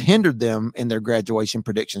absences hindered them in their graduation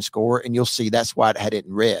prediction score, and you'll see that's why it had it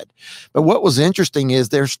in red. But what was interesting is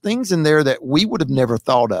there's things in there that we would have never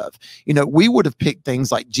thought of. You know, we would have picked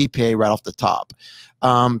things like GPA right off the top.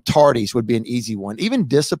 Tardies would be an easy one. Even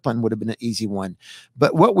discipline would have been an easy one.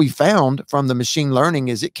 But what we found from the machine learning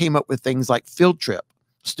is it came up with things like field trip.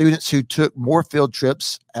 Students who took more field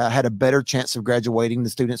trips had a better chance of graduating than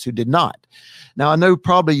students who did not. Now, I know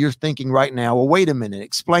probably you're thinking right now, well, wait a minute,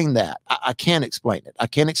 explain that. I can't explain it. I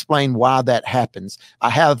can't explain why that happens. I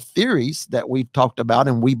have theories that we've talked about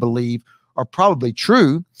and we believe are probably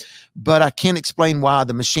true, but I can't explain why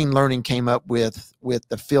the machine learning came up with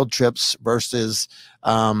the field trips versus,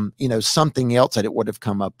 you know, something else that it would have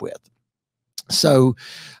come up with. So,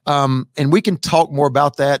 and we can talk more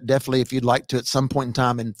about that definitely if you'd like to at some point in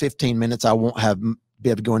time. In 15 minutes, I won't be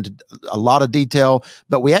able to go into a lot of detail,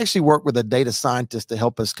 but we actually work with a data scientist to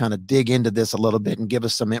help us kind of dig into this a little bit and give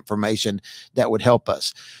us some information that would help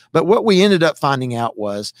us. But what we ended up finding out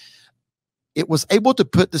was it was able to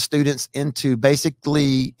put the students into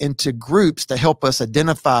basically into groups to help us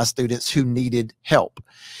identify students who needed help.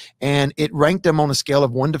 And it ranked them on a scale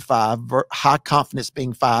of 1 to 5, high confidence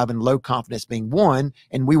being 5 and low confidence being 1.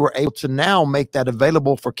 And we were able to now make that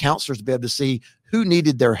available for counselors to be able to see who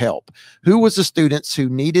needed their help. Who was the students who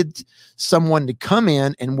needed someone to come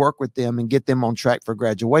in and work with them and get them on track for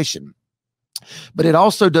graduation. But it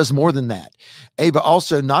also does more than that. AVA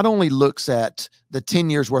also not only looks at the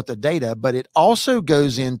 10 years worth of data, but it also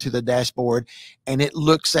goes into the dashboard and it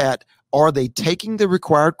looks at, are they taking the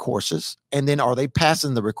required courses? And then are they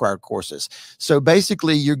passing the required courses? So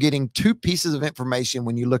basically you're getting two pieces of information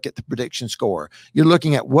when you look at the prediction score. You're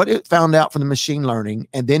looking at what it found out from the machine learning.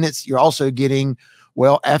 And then you're also getting,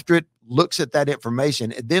 well, after it looks at that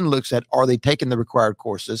information, it then looks at, are they taking the required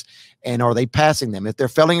courses and are they passing them? If they're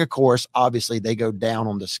failing a course, obviously they go down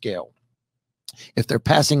on the scale. If they're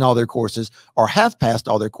passing all their courses or have passed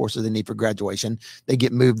all their courses they need for graduation, they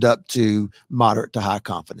get moved up to moderate to high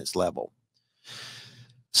confidence level.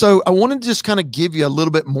 So I wanted to just kind of give you a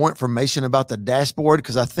little bit more information about the dashboard,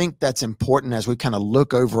 because I think that's important as we kind of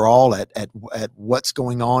look overall at what's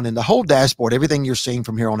going on. And the whole dashboard, everything you're seeing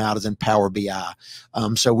from here on out is in Power BI.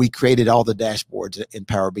 So we created all the dashboards in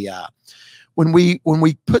Power BI. When we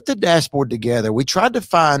put the dashboard together, we tried to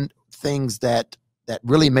find things that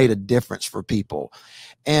really made a difference for people.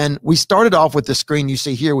 And we started off with the screen you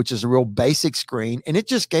see here, which is a real basic screen. And it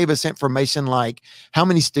just gave us information like how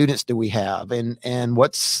many students do we have? And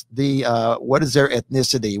what's the, what is their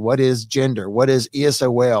ethnicity? What is gender? What is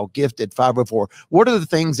ESOL, gifted, 504? What are the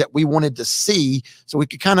things that we wanted to see so we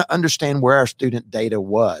could kind of understand where our student data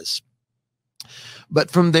was? But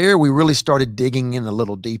from there, we really started digging in a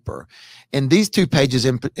little deeper. And these two pages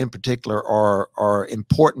in particular are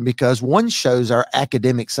important because one shows our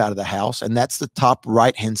academic side of the house, and that's the top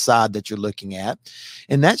right-hand side that you're looking at.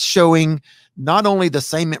 And that's showing not only the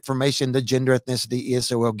same information, the gender, ethnicity,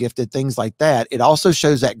 ESOL, gifted, things like that. It also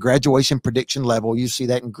shows that graduation prediction level. You see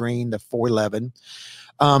that in green, the 411.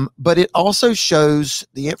 But it also shows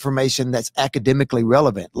the information that's academically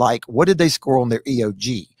relevant, like what did they score on their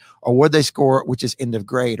EOG? Or what they score, which is end of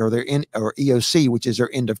grade, or their or EOC, which is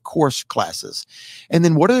their end of course classes. And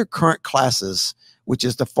then what are their current classes, which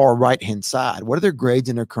is the far right-hand side? What are their grades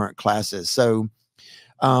in their current classes? So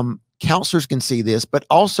counselors can see this, but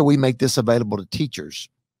also we make this available to teachers.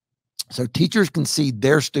 So teachers can see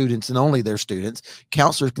their students and only their students.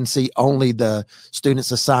 Counselors can see only the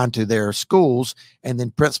students assigned to their schools, and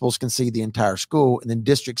then principals can see the entire school, and then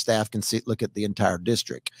district staff can look at the entire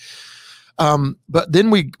district. But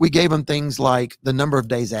then we gave them things like the number of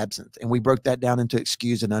days absent, and we broke that down into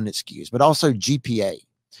excused and unexcused, but also GPA.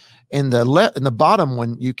 In the bottom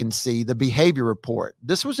one, you can see the behavior report.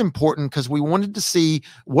 This was important because we wanted to see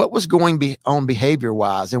what was going on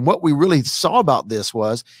behavior-wise. And what we really saw about this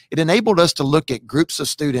was it enabled us to look at groups of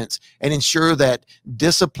students and ensure that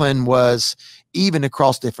discipline was even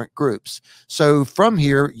across different groups. So from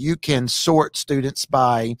here, you can sort students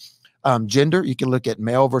by gender. You can look at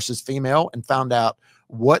male versus female and find out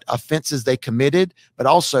what offenses they committed, but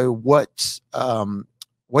also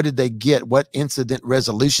what did they get? What incident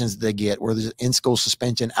resolutions did they get? Where there's in-school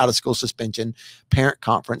suspension, out-of-school suspension, parent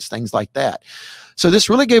conference, things like that. So this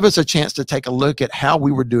really gave us a chance to take a look at how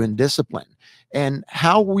we were doing discipline and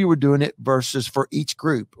how we were doing it versus for each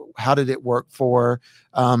group. How did it work for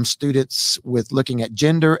students with looking at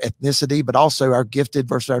gender, ethnicity, but also our gifted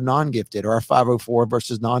versus our non-gifted, or our 504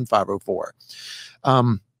 versus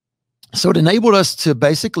non-504. So it enabled us to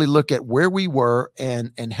basically look at where we were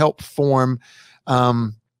and help form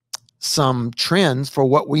some trends for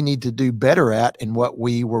what we need to do better at and what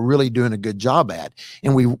we were really doing a good job at.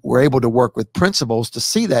 And we were able to work with principals to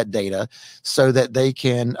see that data so that they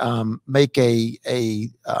can make a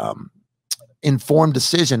informed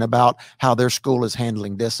decision about how their school is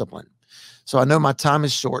handling discipline. So I know my time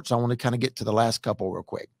is short, so I want to kind of get to the last couple real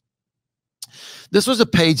quick. This was a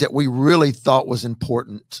page that we really thought was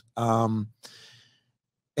important. And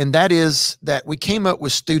that is that we came up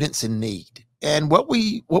with students in need. And what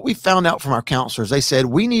we found out from our counselors, they said,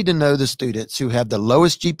 we need to know the students who have the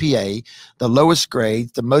lowest GPA, the lowest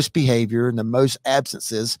grades, the most behavior, and the most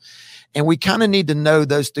absences. And we kind of need to know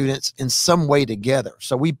those students in some way together.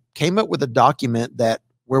 So we came up with a document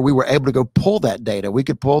where we were able to go pull that data. We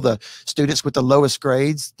could pull the students with the lowest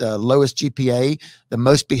grades, the lowest GPA, the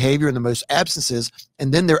most behavior, and the most absences,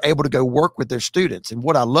 and then they're able to go work with their students. And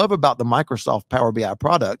what I love about the Microsoft Power BI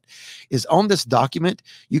product is on this document,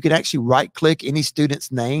 you can actually right-click any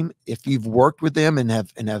student's name if you've worked with them and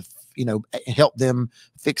have helped them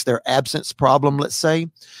fix their absence problem, let's say.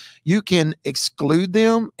 You can exclude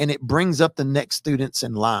them and it brings up the next students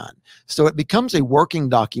in line. So it becomes a working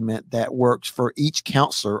document that works for each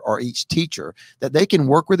counselor or each teacher, that they can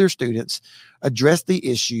work with their students, address the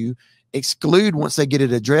issue, exclude. Once they get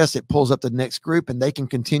it addressed, it pulls up the next group and they can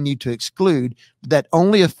continue to exclude. That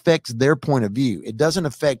only affects their point of view. It doesn't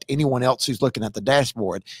affect anyone else who's looking at the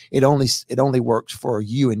dashboard. It only works for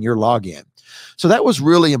you and your login. So that was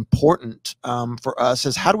really important for us,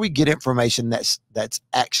 is how do we get information that's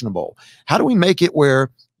actionable? How do we make it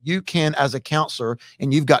where you can, as a counselor,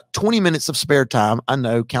 and you've got 20 minutes of spare time. I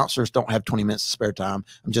know counselors don't have 20 minutes of spare time.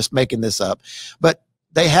 I'm just making this up, but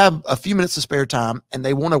they have a few minutes of spare time and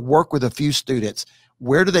they want to work with a few students.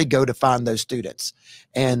 Where do they go to find those students?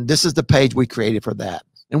 And this is the page we created for that.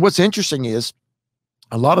 And what's interesting is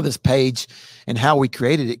a lot of this page and how we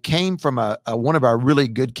created it came from one of our really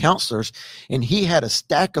good counselors, and he had a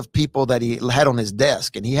stack of people that he had on his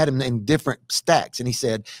desk, and he had them in different stacks. And he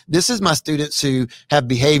said, this is my students who have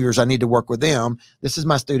behaviors. I need to work with them. This is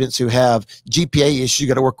my students who have GPA issues. You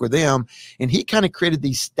got to work with them. And he kind of created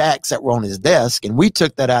these stacks that were on his desk. And we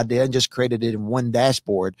took that idea and just created it in one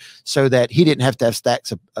dashboard so that he didn't have to have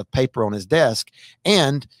stacks of paper on his desk.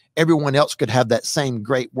 And everyone else could have that same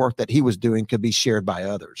great work that he was doing could be shared by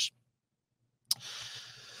others.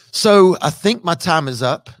 So I think my time is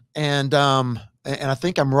up, and I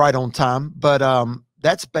think I'm right on time, but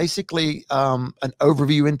that's basically an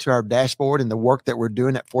overview into our dashboard and the work that we're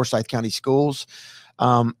doing at Forsyth County Schools.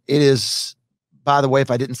 It is, by the way,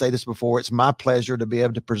 if I didn't say this before, it's my pleasure to be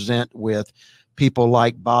able to present with people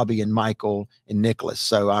like Bobby and Michael and Nicholas.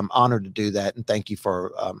 So I'm honored to do that, and thank you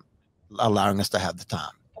for allowing us to have the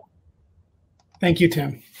time. Thank you,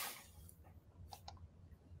 Tim.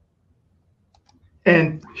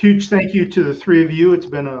 And huge thank you to the three of you. It's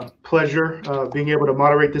been a pleasure being able to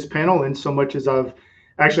moderate this panel, in so much as I've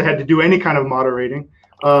actually had to do any kind of moderating.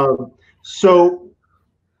 So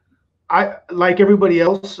I, like everybody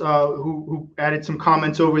else who added some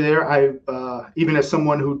comments over there, even as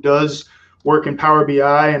someone who does work in Power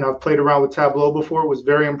BI and I've played around with Tableau before, was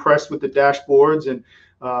very impressed with the dashboards and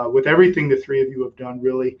with everything the three of you have done,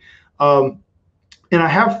 really. And I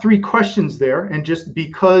have three questions there, and just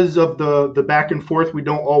because of the back and forth, we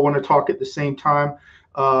don't all want to talk at the same time.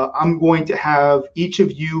 I'm going to have each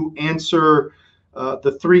of you answer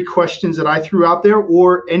the three questions that I threw out there,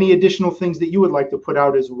 or any additional things that you would like to put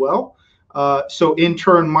out as well. So in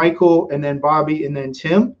turn, Michael, and then Bobby, and then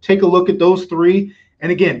Tim. Take a look at those three.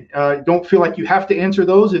 And again, don't feel like you have to answer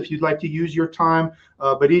those if you'd like to use your time,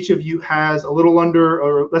 but each of you has a little under,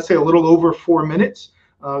 or let's say a little over 4 minutes.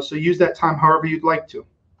 So use that time however you'd like to.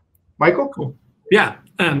 Michael? Cool. Yeah,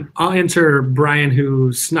 I'll answer Brian,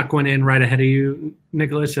 who snuck one in right ahead of you,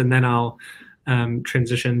 Nicholas, and then I'll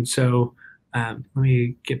transition. So let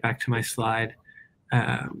me get back to my slide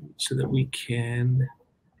so that we can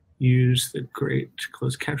use the great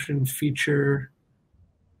closed caption feature.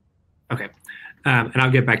 Okay. And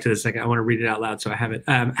I'll get back to this in a second. I want to read it out loud so I have it.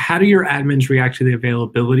 How do your admins react to the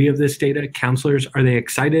availability of this data? Counselors, are they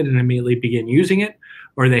excited and immediately begin using it?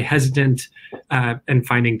 Or are they hesitant and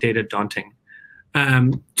finding data daunting?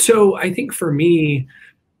 So I think for me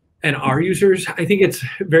and our users, I think it's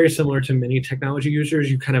very similar to many technology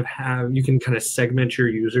users. You can kind of segment your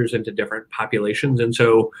users into different populations. And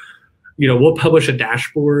so, we'll publish a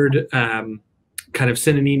dashboard, kind of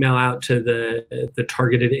send an email out to the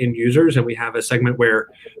targeted end users, and we have a segment where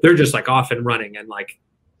they're just like off and running and like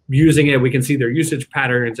using it. We can see their usage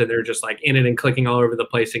patterns, and they're just like in it and clicking all over the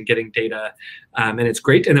place and getting data, and it's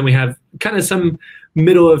great. And then we have kind of some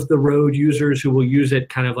middle of the road users who will use it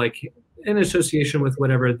kind of like in association with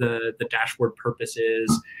whatever the dashboard purpose is.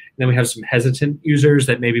 And then we have some hesitant users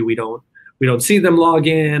that maybe we don't see them log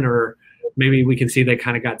in, or maybe we can see they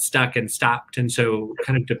kind of got stuck and stopped. And so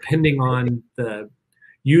kind of depending on the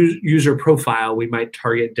user profile, we might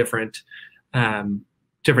target different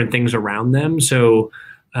things around them. So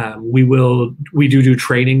we do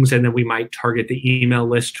trainings, and then we might target the email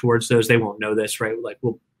list towards those. They won't know this, right? Like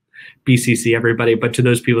we'll BCC everybody, but to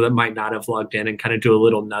those people that might not have logged in, and kind of do a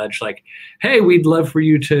little nudge like, hey, we'd love for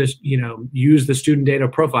you to, use the student data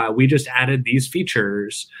profile. We just added these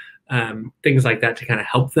features, things like that to kind of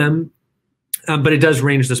help them. But it does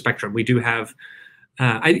range the spectrum. We do have,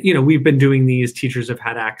 we've been doing these. Teachers have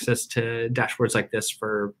had access to dashboards like this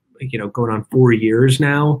for, going on 4 years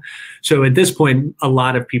now. So at this point, a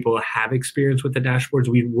lot of people have experience with the dashboards.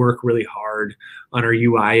 We work really hard on our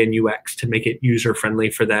UI and UX to make it user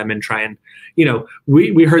friendly for them, and try and,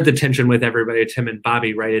 we heard the tension with everybody, Tim and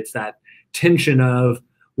Bobby, right? It's that tension of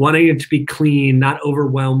wanting it to be clean, not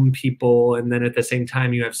overwhelm people. And then at the same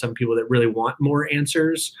time, you have some people that really want more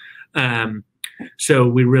answers. So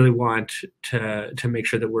we really want to make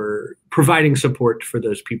sure that we're providing support for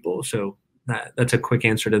those people. So that's a quick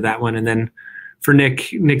answer to that one. And then for Nick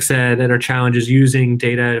said that our challenge is using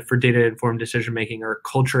data for data-informed decision-making, or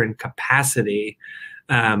culture and capacity.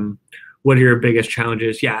 What are your biggest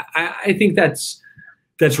challenges? Yeah, I think that's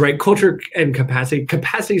right. Culture and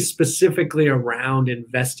capacity specifically around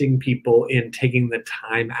investing people in taking the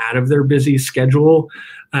time out of their busy schedule.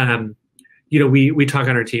 We talk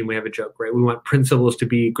on our team, we have a joke, right? We want principals to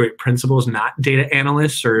be great principals, not data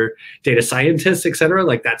analysts or data scientists, et cetera.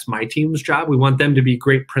 Like that's my team's job. We want them to be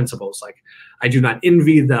great principals. Like I do not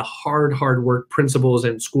envy the hard work principals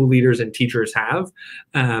and school leaders and teachers have.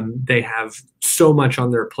 They have so much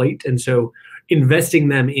on their plate. And so investing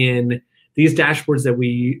them in these dashboards that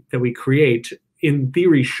we create, in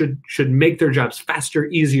theory, should make their jobs faster,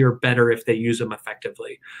 easier, better if they use them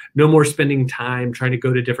effectively. No more spending time trying to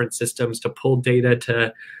go to different systems to pull data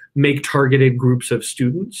to make targeted groups of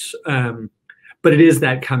students. But it is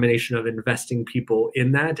that combination of investing people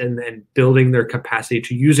in that and then building their capacity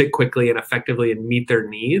to use it quickly and effectively and meet their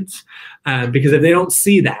needs. Because if they don't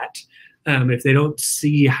see that, if they don't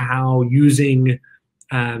see how using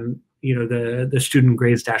the student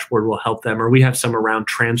grades dashboard will help them, or we have some around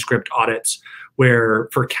transcript audits where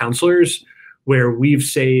for counselors, where we've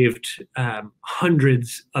saved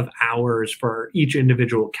hundreds of hours for each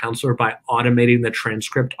individual counselor by automating the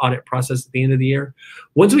transcript audit process at the end of the year.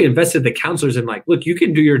 Once we invested the counselors in like, look, you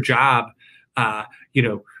can do your job,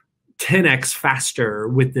 10x faster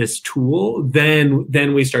with this tool,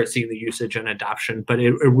 then we start seeing the usage and adoption. But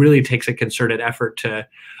it really takes a concerted effort to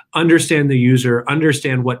understand the user,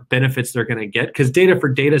 understand what benefits they're going to get, because data for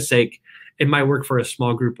data's sake, it might work for a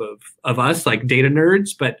small group of us, like data nerds,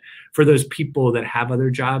 but for those people that have other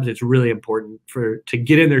jobs, it's really important to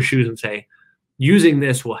get in their shoes and say, using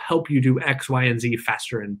this will help you do X, Y, and Z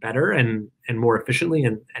faster and better and more efficiently,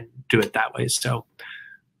 and do it that way. So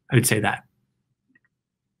I would say that.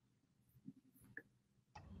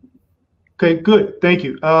 Okay, good. Thank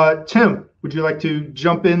you. Tim, would you like to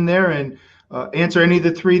jump in there and answer any of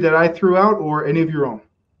the three that I threw out, or any of your own?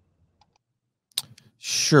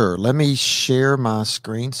 Sure. Let me share my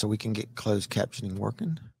screen so we can get closed captioning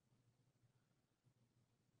working.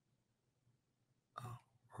 All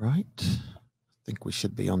right. I think we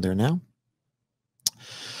should be on there now.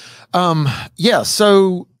 Yeah.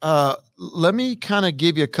 So let me kind of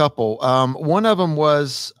give you a couple. One of them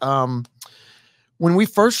was when we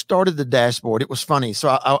first started the dashboard, it was funny. So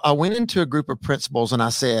I went into a group of principals and I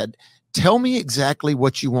said, tell me exactly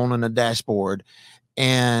what you want on the dashboard.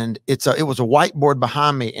 And it was a whiteboard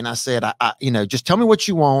behind me. And I said, just tell me what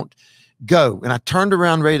you want, go. And I turned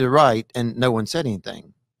around ready to write and no one said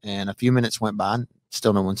anything. And a few minutes went by and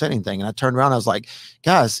still no one said anything. And I turned around, I was like,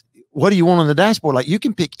 guys, what do you want on the dashboard? Like, you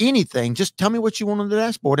can pick anything. Just tell me what you want on the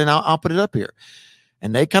dashboard and I'll put it up here.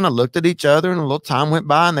 And they kind of looked at each other and a little time went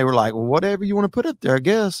by and they were like, well, whatever you want to put up there, I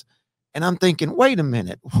guess. And I'm thinking, wait a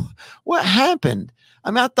minute, what happened? I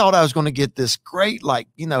mean, I thought I was going to get this great, like,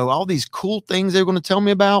 all these cool things they were going to tell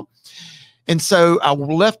me about. And so I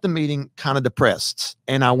left the meeting kind of depressed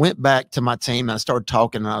and I went back to my team and I started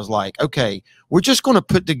talking and I was like, okay, we're just going to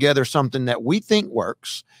put together something that we think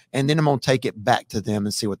works. And then I'm going to take it back to them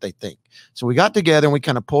and see what they think. So we got together and we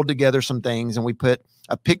kind of pulled together some things and we put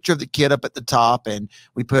a picture of the kid up at the top and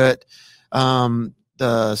we put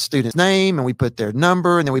the student's name and we put their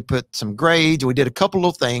number and then we put some grades and we did a couple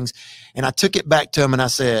of things. And I took it back to them and I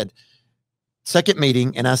said, second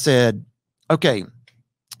meeting, and I said, okay,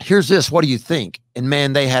 here's this. What do you think? And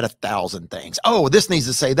man, they had 1,000 things. Oh, this needs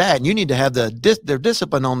to say that. And you need to have their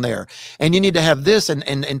discipline on there. And you need to have this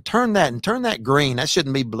and turn that green. That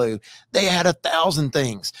shouldn't be blue. They had 1,000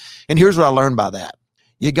 things. And here's what I learned by that.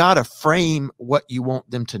 You got to frame what you want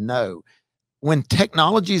them to know. When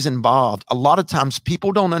technology is involved, a lot of times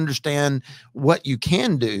people don't understand what you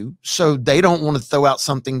can do. So they don't want to throw out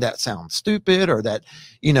something that sounds stupid or that,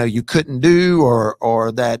 you couldn't do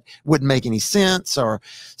or that wouldn't make any sense.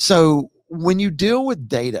 So when you deal with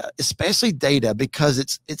data, especially data, because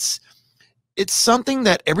it's something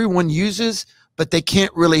that everyone uses, but they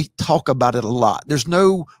can't really talk about it a lot. There's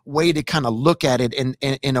no way to kind of look at it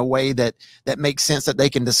in a way that makes sense that they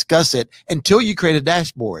can discuss it until you create a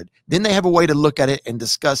dashboard. Then they have a way to look at it and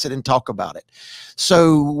discuss it and talk about it.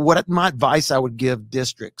 So what my advice I would give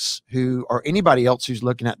districts or anybody else who's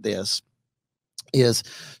looking at this is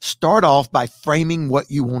start off by framing what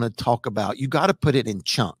you want to talk about. You got to put it in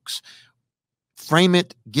chunks. Frame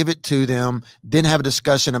it, give it to them, then have a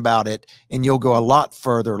discussion about it, and you'll go a lot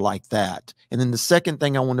further like that. And then the second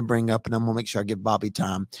thing I want to bring up, and I'm going to make sure I give Bobby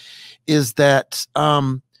time, is that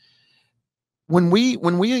when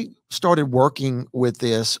we started working with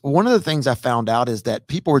this, one of the things I found out is that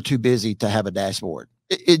people were too busy to have a dashboard.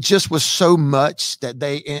 It just was so much that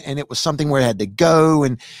and it was something where it had to go,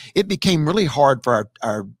 and it became really hard for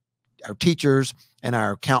our teachers and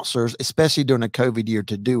our counselors, especially during a COVID year,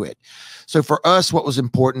 to do it. So for us, what was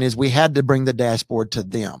important is we had to bring the dashboard to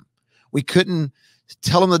them. We couldn't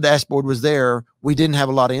tell them the dashboard was there. We didn't have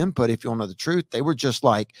a lot of input. If you want to know the truth, they were just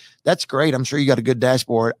like, that's great. I'm sure you got a good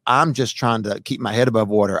dashboard. I'm just trying to keep my head above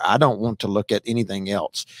water. I don't want to look at anything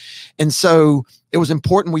else. And so it was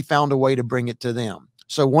important we found a way to bring it to them.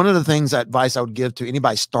 So one of the things, advice I would give to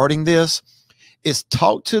anybody starting this is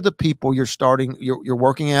talk to the people you're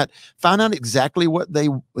working at, find out exactly what they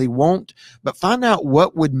want, but find out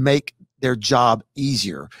what would make their job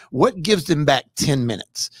easier. What gives them back 10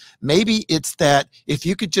 minutes? Maybe it's that if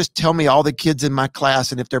you could just tell me all the kids in my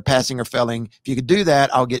class and if they're passing or failing, if you could do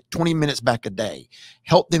that, I'll get 20 minutes back a day.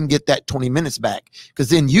 Help them get that 20 minutes back, because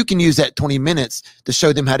then you can use that 20 minutes to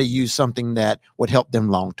show them how to use something that would help them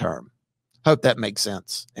long term. Hope that makes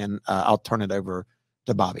sense. And I'll turn it over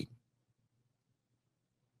to Bobby.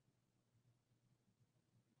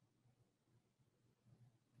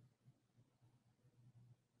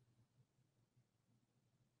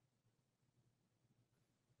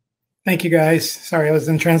 Thank you, guys. Sorry, I was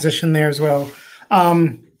in transition there as well.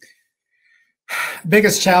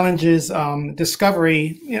 Biggest challenge is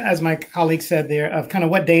discovery, as my colleague said there, of kind of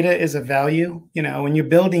what data is of value. When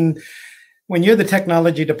you're the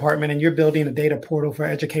technology department and you're building a data portal for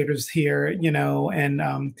educators here,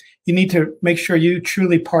 and you need to make sure you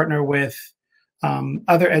truly partner with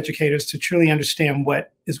other educators to truly understand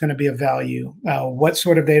what is going to be of value. What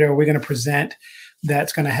sort of data are we going to present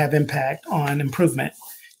that's going to have impact on improvement?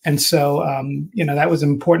 And so, that was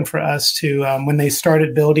important for us to, when they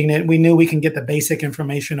started building it, we knew we can get the basic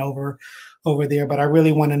information over there, but I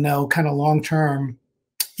really want to know kind of long-term,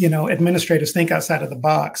 administrators think outside of the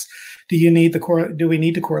box. Do we need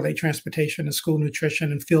to correlate transportation and school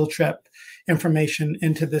nutrition and field trip information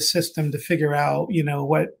into the system to figure out,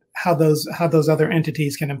 how those other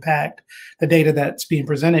entities can impact the data that's being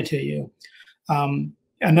presented to you?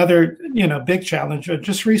 Another, big challenge are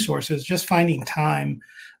just resources, just finding time.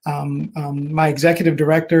 My executive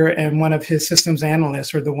director and one of his systems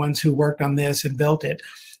analysts are the ones who worked on this and built it.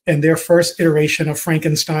 And their first iteration of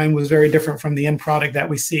Frankenstein was very different from the end product that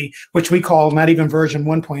we see, which we call not even version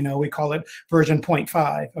 1.0, we call it version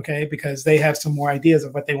 0.5, okay, because they have some more ideas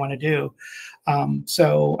of what they want to do.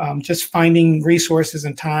 Just finding resources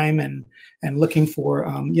and time and looking for,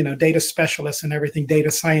 data specialists and everything, data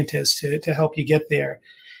scientists to help you get there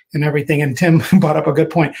and everything. And Tim brought up a good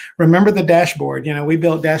point. Remember the dashboard. We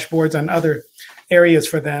built dashboards on other areas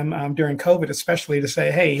for them during COVID, especially to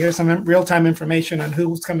say, hey, here's some real-time information on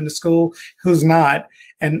who's coming to school, who's not.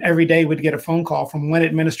 And every day we'd get a phone call from one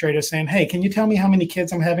administrator saying, hey, can you tell me how many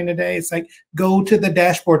kids I'm having today? It's like, go to the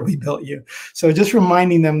dashboard we built you. So just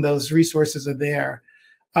reminding them those resources are there.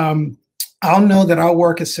 I'll know that our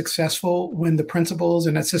work is successful when the principals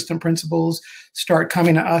and assistant principals start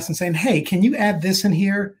coming to us and saying, hey, can you add this in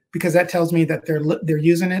here? Because that tells me that they're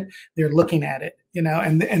using it, they're looking at it,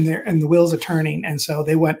 and the wheels are turning. And so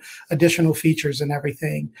they want additional features and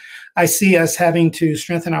everything. I see us having to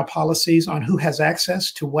strengthen our policies on who has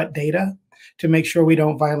access to what data to make sure we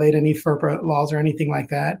don't violate any FERPA laws or anything like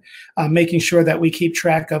that, making sure that we keep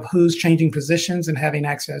track of who's changing positions and having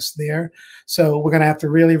access there. So we're going to have to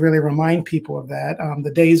really, really remind people of that.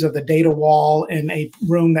 The days of the data wall in a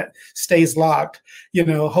room that stays locked,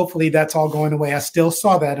 hopefully that's all going away. I still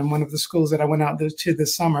saw that in one of the schools that I went out to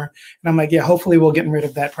this summer. And I'm like, yeah, hopefully we're getting rid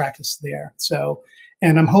of that practice there. So,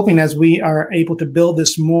 and I'm hoping as we are able to build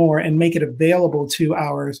this more and make it available to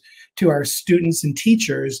our students and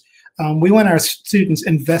teachers, we want our students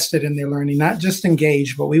invested in their learning, not just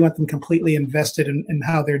engaged, but we want them completely invested in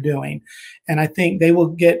how they're doing. And I think they will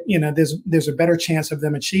get, there's a better chance of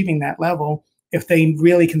them achieving that level if they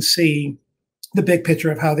really can see the big picture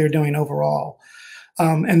of how they're doing overall.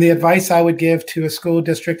 And the advice I would give to a school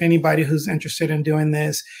district, anybody who's interested in doing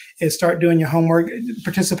this, is start doing your homework,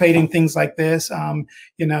 participating things like this. I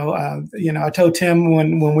told Tim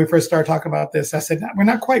when we first started talking about this, I said we're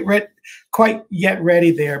not quite yet ready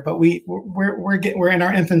there, but we're in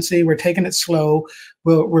our infancy. We're taking it slow.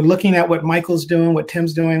 We're looking at what Michael's doing, what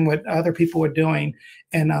Tim's doing, what other people are doing,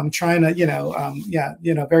 and I'm trying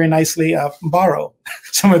to, very nicely borrow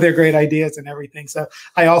some of their great ideas and everything. So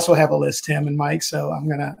I also have a list, Tim and Mike. So I'm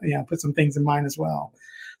gonna, put some things in mind as well.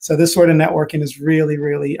 So this sort of networking is really,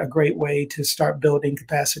 really a great way to start building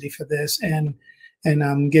capacity for this and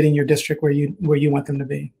getting your district where you want them to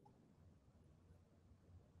be.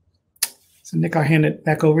 So Nick, I'll hand it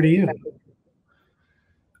back over to you.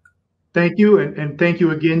 Thank you, and thank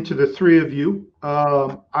you again to the three of you.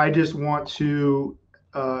 I just want to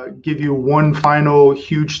give you one final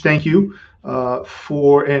huge thank you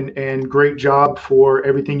for and great job for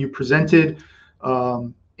everything you presented.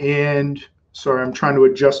 And sorry, I'm trying to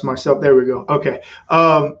adjust myself. There we go. Okay.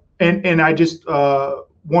 And I just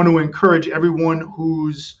want to encourage everyone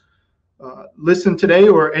who's listened today,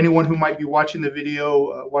 or anyone who might be watching the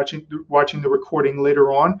video, watching the recording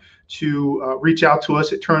later on, to reach out to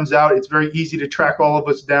us. It turns out it's very easy to track all of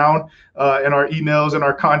us down in our emails and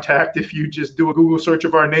our contact if you just do a Google search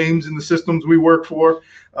of our names and the systems we work for.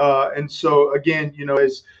 And so again,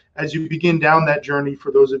 as you begin down that journey,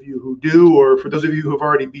 for those of you who do, or for those of you who have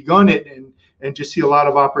already begun it and just see a lot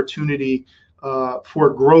of opportunity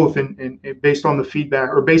for growth and based on the feedback,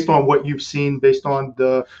 or based on what you've seen, based on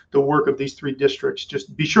the work of these three districts,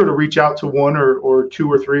 just be sure to reach out to one or two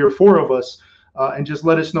or three or four of us and just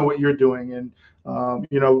let us know what you're doing. And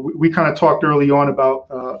we kind of talked early on about,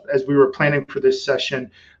 as we were planning for this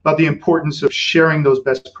session, about the importance of sharing those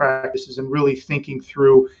best practices and really thinking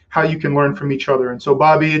through how you can learn from each other. And so,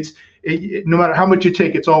 Bobby, no matter how much you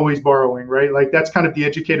take, it's always borrowing, right? Like, that's kind of the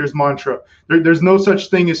educator's mantra. There's no such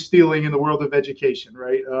thing as stealing in the world of education,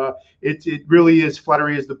 right? It really is,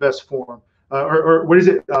 flattery is the best form. Or what is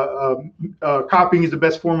it? Copying is the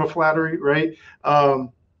best form of flattery, right?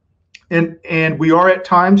 And we are at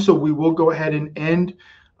time, so we will go ahead and end.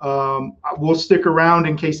 We'll stick around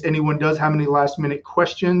in case anyone does have any last-minute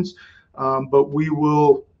questions, but we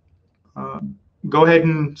will go ahead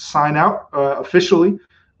and sign out officially.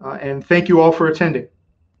 And thank you all for attending.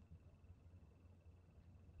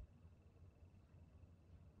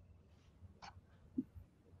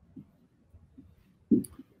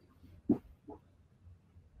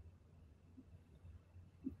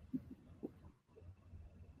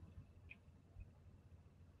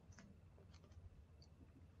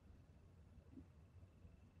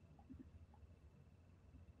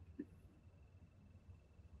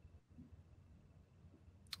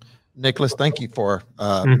 Nicholas, thank you for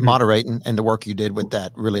moderating and the work you did with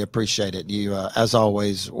that. Really appreciate it. You, as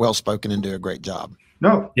always, well-spoken and do a great job.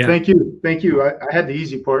 No, yeah. Thank you. Thank you. I had the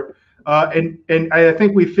easy part. And I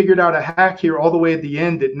think we figured out a hack here all the way at the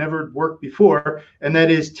end that never worked before, and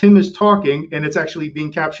that is Tim is talking, and it's actually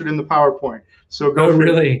being captured in the PowerPoint. So go. Oh,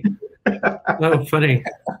 really? Oh, funny.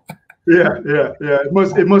 Yeah. It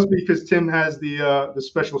must be because Tim has the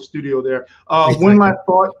special studio there. One last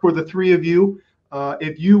thought for the three of you.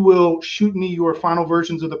 If you will shoot me your final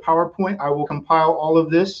versions of the PowerPoint, I will compile all of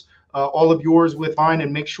this, all of yours with mine,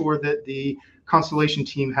 and make sure that the Constellation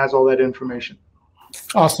team has all that information.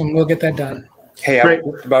 Awesome. We'll get that done. Hey, I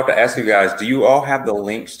was about to ask you guys, do you all have the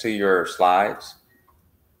links to your slides?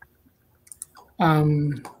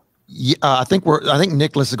 Yeah, I think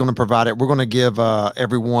Nicholas is going to provide it. We're going to give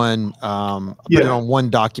everyone put it on one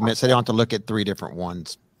document, so they don't have to look at 3 different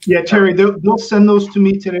ones. Yeah, Terry, they'll send those to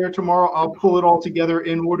me today or tomorrow. I'll pull it all together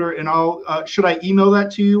in order, and I'll should I email that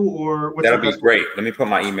to you, or what's that'll be great. Let me put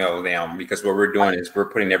my email down, because what we're doing is we're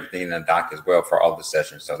putting everything in the doc as well for all the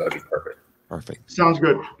sessions, so that'll be perfect. Perfect. Sounds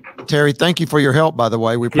good. Terry, thank you for your help, by the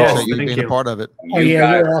way. We appreciate you being a part of it. Oh,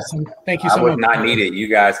 yeah, you're awesome. Thank you so much. I was not needed. You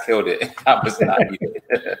guys killed it. I was not needed.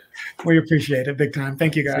 We appreciate it big time.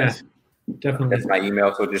 Thank you, guys. Yeah, definitely. That's my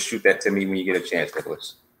email, so just shoot that to me when you get a chance,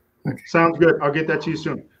 Nicholas. Okay. Sounds good. I'll get that to you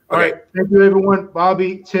soon. All right. Thank you, everyone.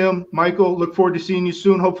 Bobby, Tim, Michael, look forward to seeing you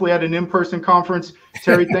soon, hopefully at an in-person conference.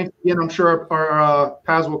 Terry, thanks again. I'm sure our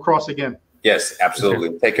paths will cross again. Yes,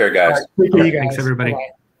 absolutely. Take care, guys. Take care, you guys. Thanks, everybody.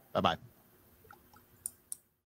 Bye-bye. Bye-bye.